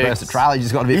just reversed the trailer, you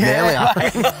just got a bit earlier.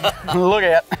 Look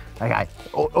out. Okay,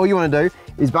 all you want to do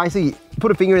is basically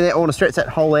put a finger in there. I want to stretch that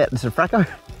hole out into the fracco.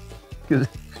 Because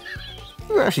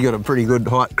we've actually got a pretty good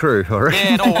height crew, I reckon.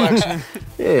 Yeah, it all works.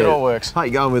 It all works. Hey,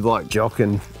 going with like Jock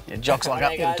and... Yeah, Jock's like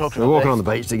up here and talk to We're walking on the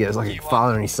beach together, it's like a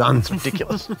father and his son. It's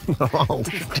ridiculous.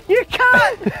 Old. You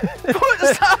can't put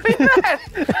stuff in that.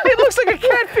 It looks like a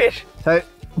catfish. So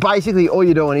basically all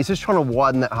you're doing is just trying to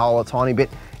widen that hole a tiny bit.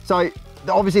 So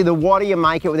obviously the wider you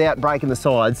make it without breaking the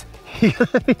sides, you're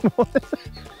gonna be more...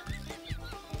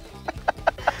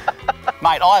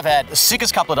 Mate, I've had the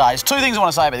sickest couple of days. Two things I want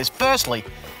to say about this. Firstly,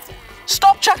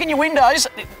 stop chucking your windows.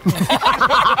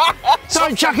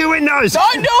 Don't chuck your windows!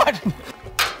 Don't do it!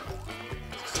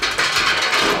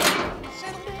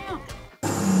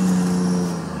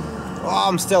 Oh,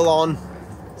 I'm still on.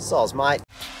 Soz, mate.